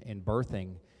in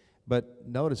birthing. But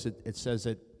notice it says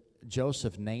that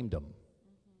Joseph named him,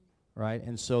 right?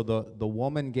 And so the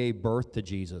woman gave birth to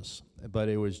Jesus, but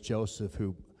it was Joseph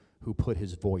who put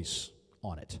his voice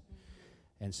on it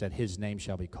and said, his name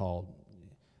shall be called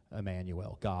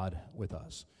Emmanuel, God with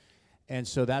us. And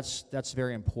so that's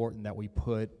very important that we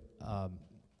put,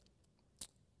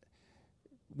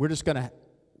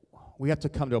 we have to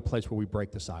come to a place where we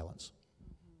break the silence.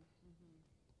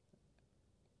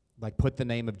 Like, put the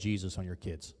name of Jesus on your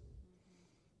kids.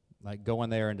 Like, go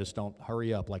in there and just don't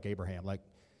hurry up like Abraham.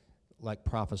 Like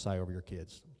prophesy over your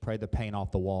kids. Pray the paint off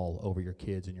the wall over your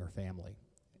kids and your family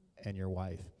and your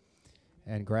wife.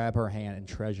 And grab her hand and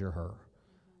treasure her.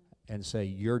 And say,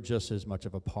 you're just as much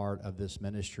of a part of this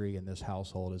ministry and this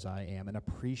household as I am. And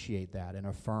appreciate that and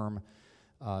affirm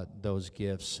those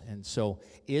gifts. And so,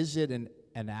 is it an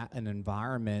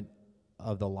environment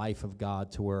of the life of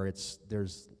God to where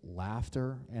there's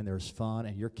laughter and there's fun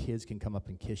and your kids can come up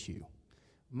and kiss you?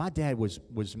 My dad was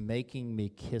making me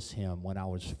kiss him when I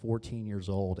was 14 years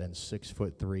old and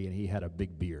 6'3", and he had a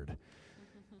big beard.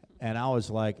 And I was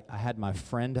like, I had my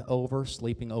friend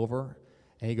sleeping over,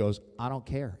 and he goes, I don't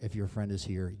care if your friend is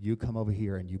here. You come over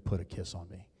here and you put a kiss on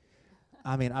me.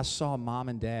 I mean, I saw Mom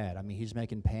and Dad. I mean, he's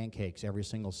making pancakes every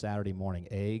single Saturday morning,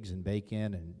 eggs and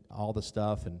bacon and all the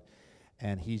stuff,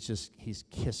 and he's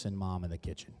kissing Mom in the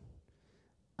kitchen.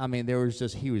 I mean,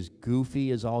 he was goofy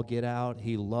as all get out.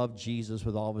 He loved Jesus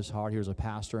with all of his heart. He was a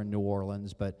pastor in New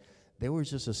Orleans, but there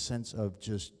was just a sense of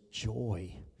just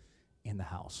joy in the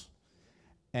house.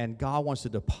 And God wants to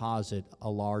deposit a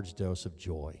large dose of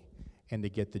joy and to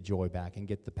get the joy back and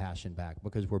get the passion back,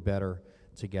 because we're better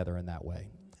together in that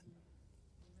way.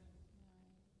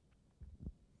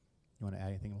 You want to add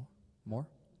anything more?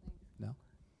 No?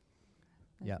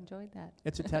 I enjoyed that.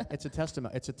 It's a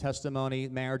testimony. It's a testimony.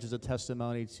 Marriage is a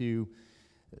testimony to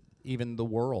even the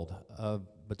world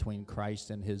between Christ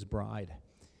and his bride.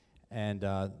 And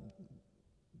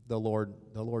the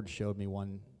the Lord showed me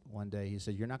one day. He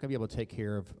said, "You're not going to be able to take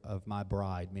care of my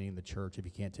bride," meaning the church, if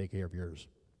you can't take care of yours.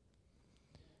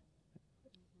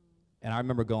 And I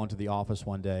remember going to the office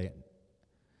one day.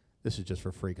 This is just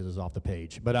for free because it's off the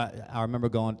page. But I remember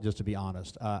going, just to be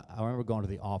honest, I remember going to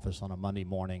the office on a Monday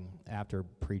morning after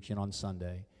preaching on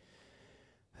Sunday.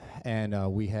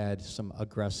 And we had some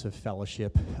aggressive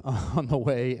fellowship on the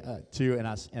way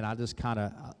and I just kind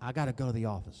of, I got to go to the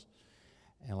office.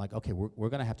 And like, okay, we're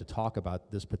going to have to talk about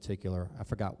this particular, I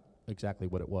forgot exactly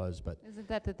what it was, but. Isn't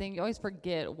that the thing? You always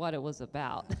forget what it was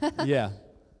about. Yeah.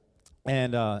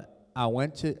 And I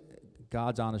went to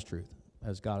God's honest truth,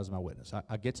 as God is my witness.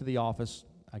 I get to the office,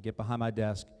 I get behind my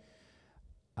desk,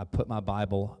 I put my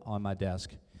Bible on my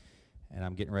desk, and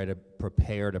I'm getting ready to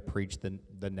prepare to preach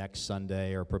the next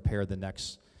Sunday or prepare the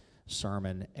next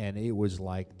sermon, and it was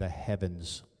like the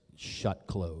heavens shut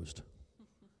closed.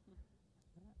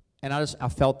 And I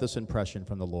felt this impression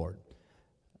from the Lord.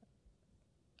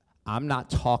 I'm not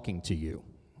talking to you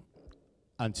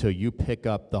until you pick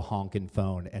up the honking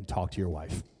phone and talk to your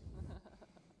wife.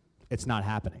 It's not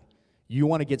happening. You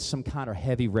want to get some kind of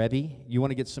heavy revy, you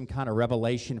want to get some kind of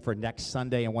revelation for next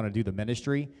Sunday and want to do the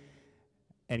ministry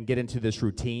and get into this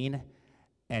routine,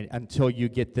 and until you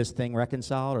get this thing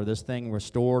reconciled or this thing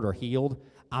restored or healed,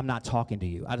 I'm not talking to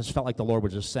you. I just felt like the Lord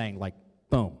was just saying, like,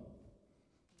 boom,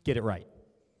 get it right.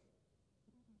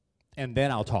 And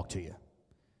then I'll talk to you.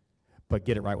 But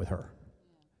get it right with her.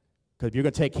 Because if you're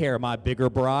going to take care of my bigger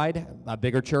bride, my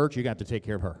bigger church, you're going to have to take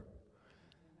care of her.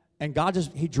 And God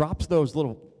he drops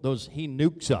he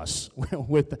nukes us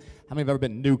with, how many have ever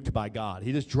been nuked by God?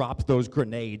 He just drops those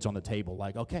grenades on the table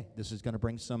like, okay, this is going to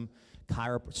bring some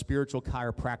spiritual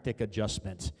chiropractic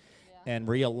adjustment and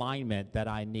realignment that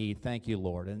I need. Thank you,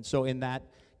 Lord. And so in that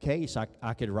case,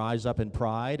 I could rise up in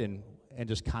pride and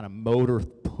just kind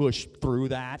of push through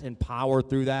that and power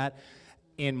through that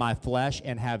in my flesh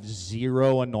and have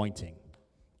zero anointing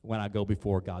when I go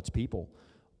before God's people.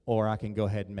 Or I can go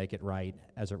ahead and make it right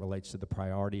as it relates to the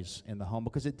priorities in the home,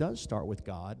 because it does start with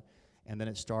God, and then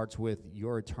it starts with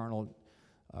your eternal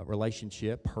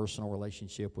relationship, personal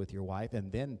relationship with your wife,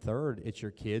 and then third, it's your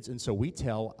kids. And so we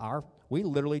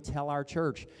literally tell our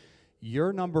church,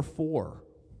 you're number 4.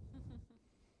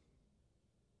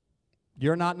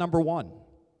 You're not number 1.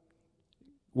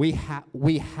 We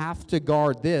have to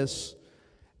guard this,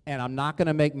 and I'm not going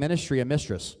to make ministry a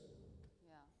mistress.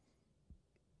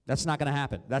 That's not going to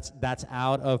happen. That's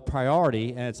out of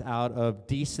priority, and it's out of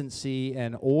decency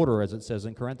and order, as it says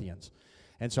in Corinthians.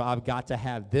 And so I've got to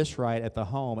have this right at the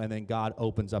home, and then God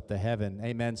opens up the heaven.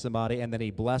 Amen, somebody. And then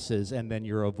he blesses, and then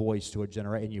you're a voice to a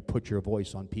generation, and you put your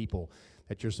voice on people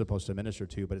that you're supposed to minister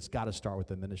to. But it's got to start with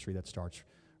the ministry that starts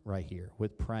right here,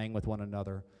 with praying with one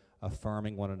another,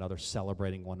 affirming one another,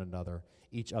 celebrating one another,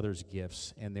 each other's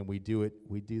gifts, and then we do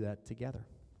that together.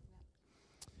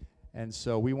 And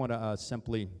so we want to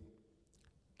simply,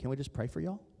 can we just pray for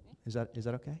y'all? Is that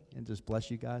okay? And just bless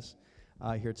you guys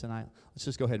here tonight. Let's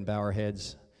just go ahead and bow our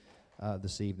heads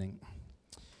this evening.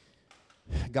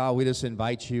 God, we just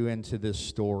invite you into this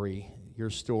story, your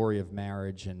story of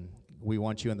marriage, and we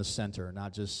want you in the center,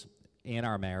 not just in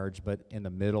our marriage, but in the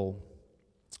middle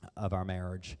of our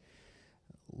marriage.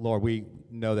 Lord, we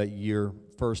know that your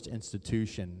first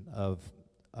institution of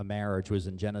a marriage was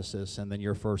in Genesis, and then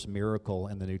your first miracle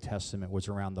in the New Testament was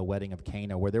around the wedding of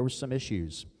Cana, where there were some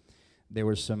issues. There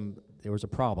was a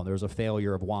problem. There was a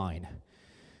failure of wine.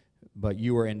 But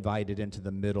you were invited into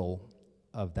the middle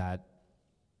of that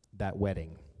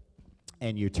wedding,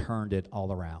 and you turned it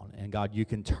all around. And God, you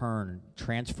can turn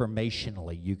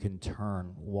transformationally, you can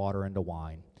turn water into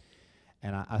wine.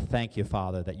 And I thank you,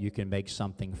 Father, that you can make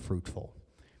something fruitful.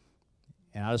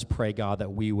 And I just pray, God,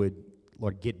 that we would,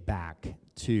 Lord, get back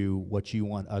to what you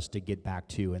want us to get back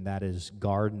to, and that is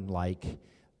Garden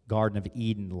of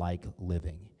Eden-like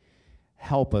living.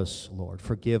 Help us, Lord.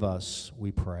 Forgive us,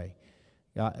 we pray.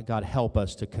 God, help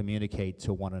us to communicate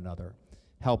to one another.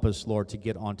 Help us, Lord, to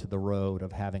get onto the road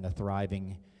of having a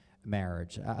thriving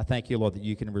marriage. I thank you, Lord, that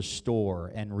you can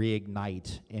restore and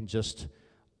reignite in just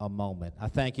a moment. I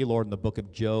thank you, Lord, in the book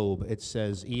of Job, it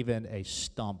says even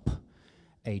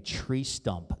a tree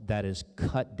stump that is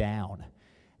cut down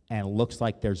and looks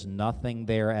like there's nothing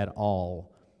there at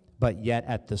all, but yet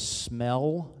at the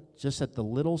smell, just at the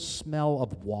little smell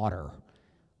of water,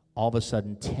 all of a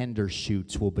sudden tender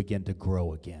shoots will begin to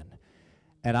grow again.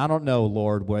 And I don't know,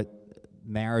 Lord, what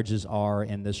marriages are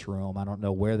in this room. I don't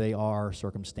know where they are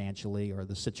circumstantially or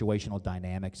the situational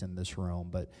dynamics in this room,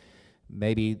 but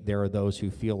maybe there are those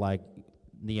who feel like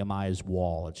Nehemiah's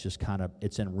wall. It's just kind of,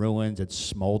 it's in ruins, it's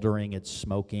smoldering, it's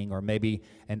smoking, or maybe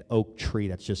an oak tree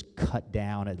that's just cut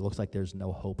down. It looks like there's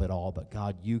no hope at all. But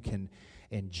God, you can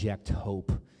inject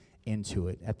hope into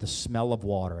it. At the smell of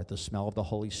water, at the smell of the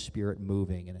Holy Spirit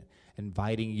moving and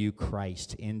inviting you,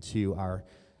 Christ, into our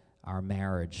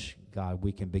marriage, God,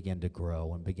 we can begin to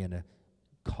grow and begin to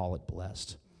call it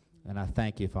blessed. And I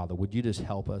thank you, Father. Would you just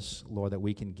help us, Lord, that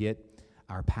we can get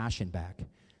our passion back.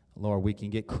 Lord, we can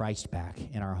get Christ back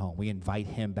in our home. We invite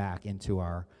him back into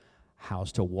our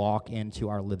house to walk into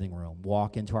our living room,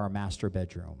 walk into our master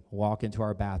bedroom, walk into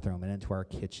our bathroom and into our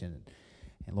kitchen.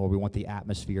 And Lord, we want the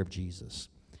atmosphere of Jesus,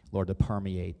 Lord, to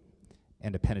permeate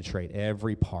and to penetrate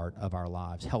every part of our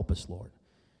lives. Help us, Lord.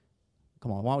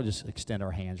 Come on, why don't we just extend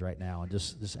our hands right now and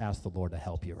just ask the Lord to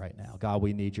help you right now. God,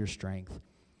 we need your strength.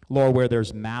 Lord, where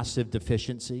there's massive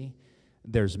deficiency,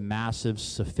 there's massive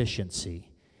sufficiency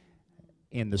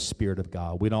in the Spirit of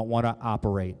God. We don't want to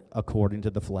operate according to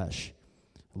the flesh.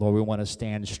 Lord, we want to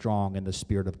stand strong in the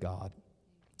Spirit of God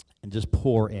and just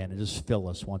pour in and just fill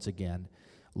us once again,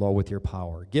 Lord, with your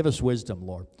power. Give us wisdom,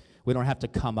 Lord. We don't have to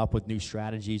come up with new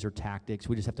strategies or tactics.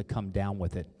 We just have to come down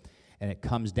with it. And it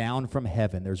comes down from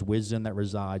heaven. There's wisdom that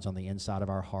resides on the inside of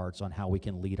our hearts on how we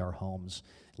can lead our homes,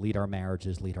 lead our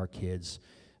marriages, lead our kids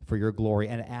for your glory.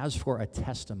 And as for a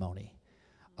testimony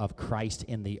of Christ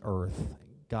in the earth,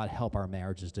 God, help our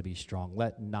marriages to be strong.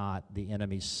 Let not the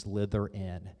enemy slither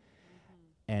in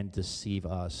and deceive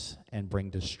us and bring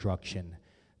destruction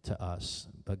to us.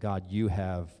 But God, you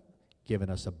have given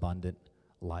us abundant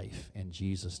life. In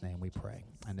Jesus' name we pray.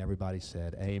 And everybody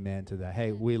said amen to that.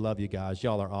 Hey, we love you guys.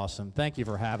 Y'all are awesome. Thank you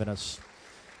for having us.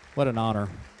 What an honor.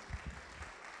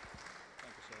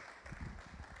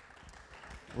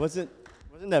 Wasn't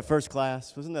that first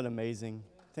class? Wasn't that amazing?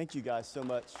 Thank you guys so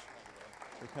much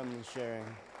for coming and sharing.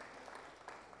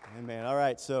 Amen. All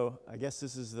right, so I guess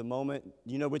this is the moment.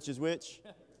 You know which is which?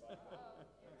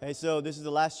 Hey, so this is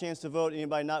the last chance to vote.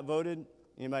 Anybody not voted?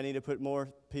 Anybody need to put more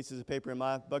pieces of paper in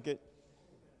my bucket?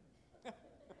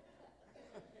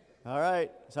 All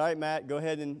right. It's all right, Matt. Go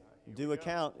ahead and do a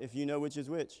count if you know which is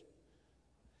which.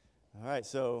 All right,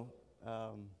 so,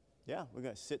 yeah, we're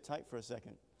going to sit tight for a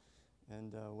second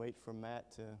and wait for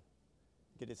Matt to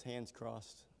get his hands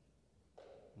crossed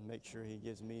and make sure he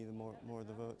gives me the more of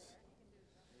the votes.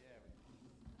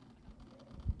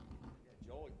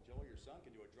 Joel, your son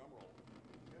can do a drum roll.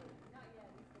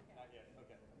 Not yet.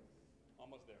 Okay.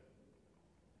 Almost there.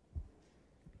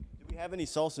 Do we have any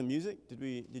salsa music?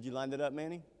 Did you line that up,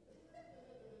 Manny?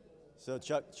 So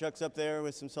Chuck's up there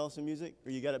with some salsa music,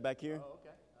 or you got it back here? Oh,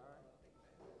 okay. All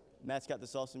right. Matt's got the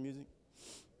salsa music.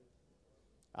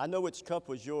 I know which cup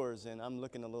was yours, and I'm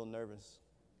looking a little nervous.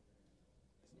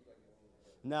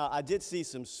 Now, I did see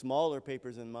some smaller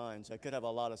papers in mine, so I could have a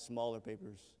lot of smaller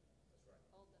papers.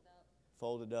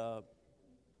 Folded up.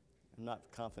 I'm not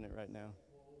confident right now.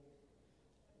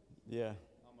 Yeah.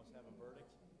 Almost have a verdict.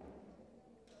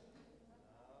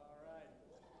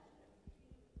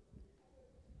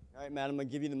 All right, Matt, I'm going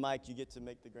to give you the mic. You get to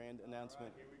make the grand announcement. All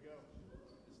right, here we go. This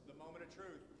is the moment of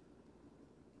truth.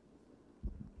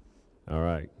 All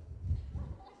right.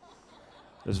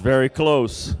 It's very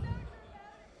close.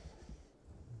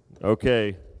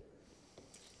 Okay.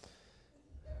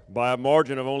 By a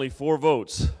margin of only 4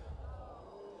 votes.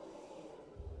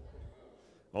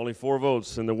 Only 4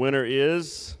 votes. And the winner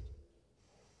is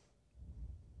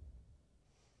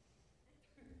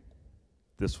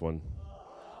this one.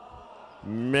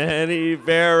 Manny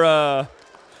Vera,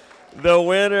 the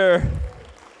winner.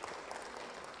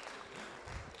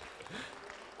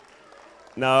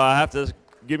 Now I have to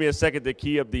give me a second to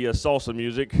key up the salsa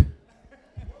music.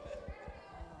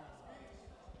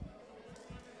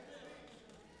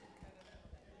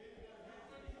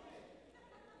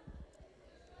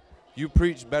 You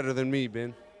preach better than me,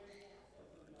 Ben.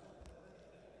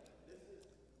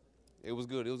 It was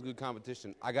good. It was good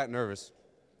competition. I got nervous.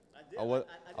 I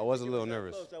was a little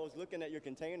nervous. I was looking at your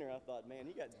container. I thought, man,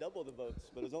 he got double the votes,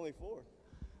 but it was only 4.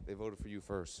 They voted for you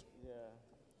first. Yeah.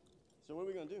 So what are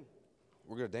we going to do?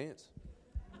 We're going to dance.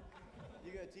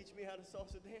 You going to teach me how to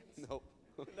salsa dance? Nope.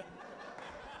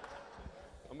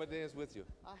 I'm going to dance with you.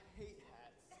 I hate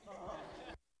hats. Oh.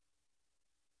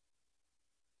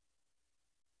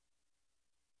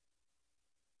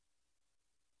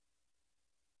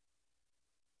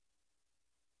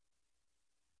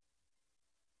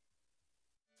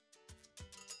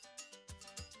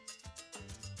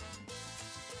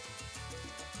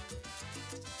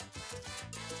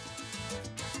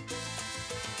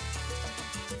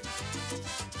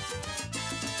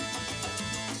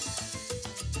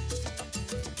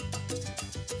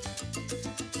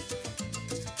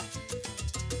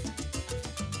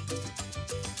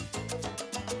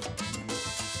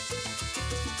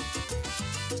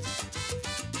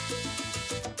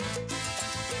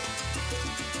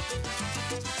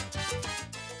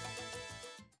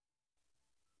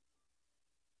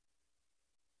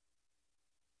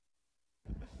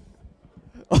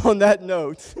 on that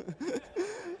note,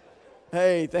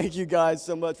 hey, thank you guys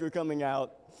so much for coming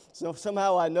out. So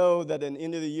somehow I know that an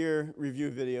end of the year review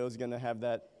video is going to have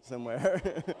that somewhere.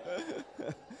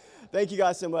 Thank you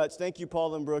guys so much. Thank you,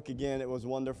 Paul and Brooke, again. It was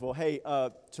wonderful. Hey,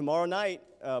 tomorrow night,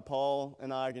 Paul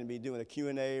and I are going to be doing a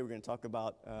Q&A. We're going to talk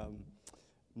about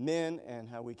men and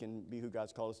how we can be who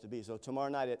God's called us to be. So tomorrow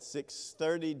night at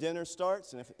 6:30, dinner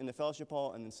starts in the fellowship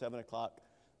hall, and then 7 o'clock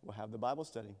we'll have the Bible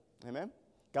study. Amen?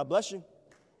 God bless you.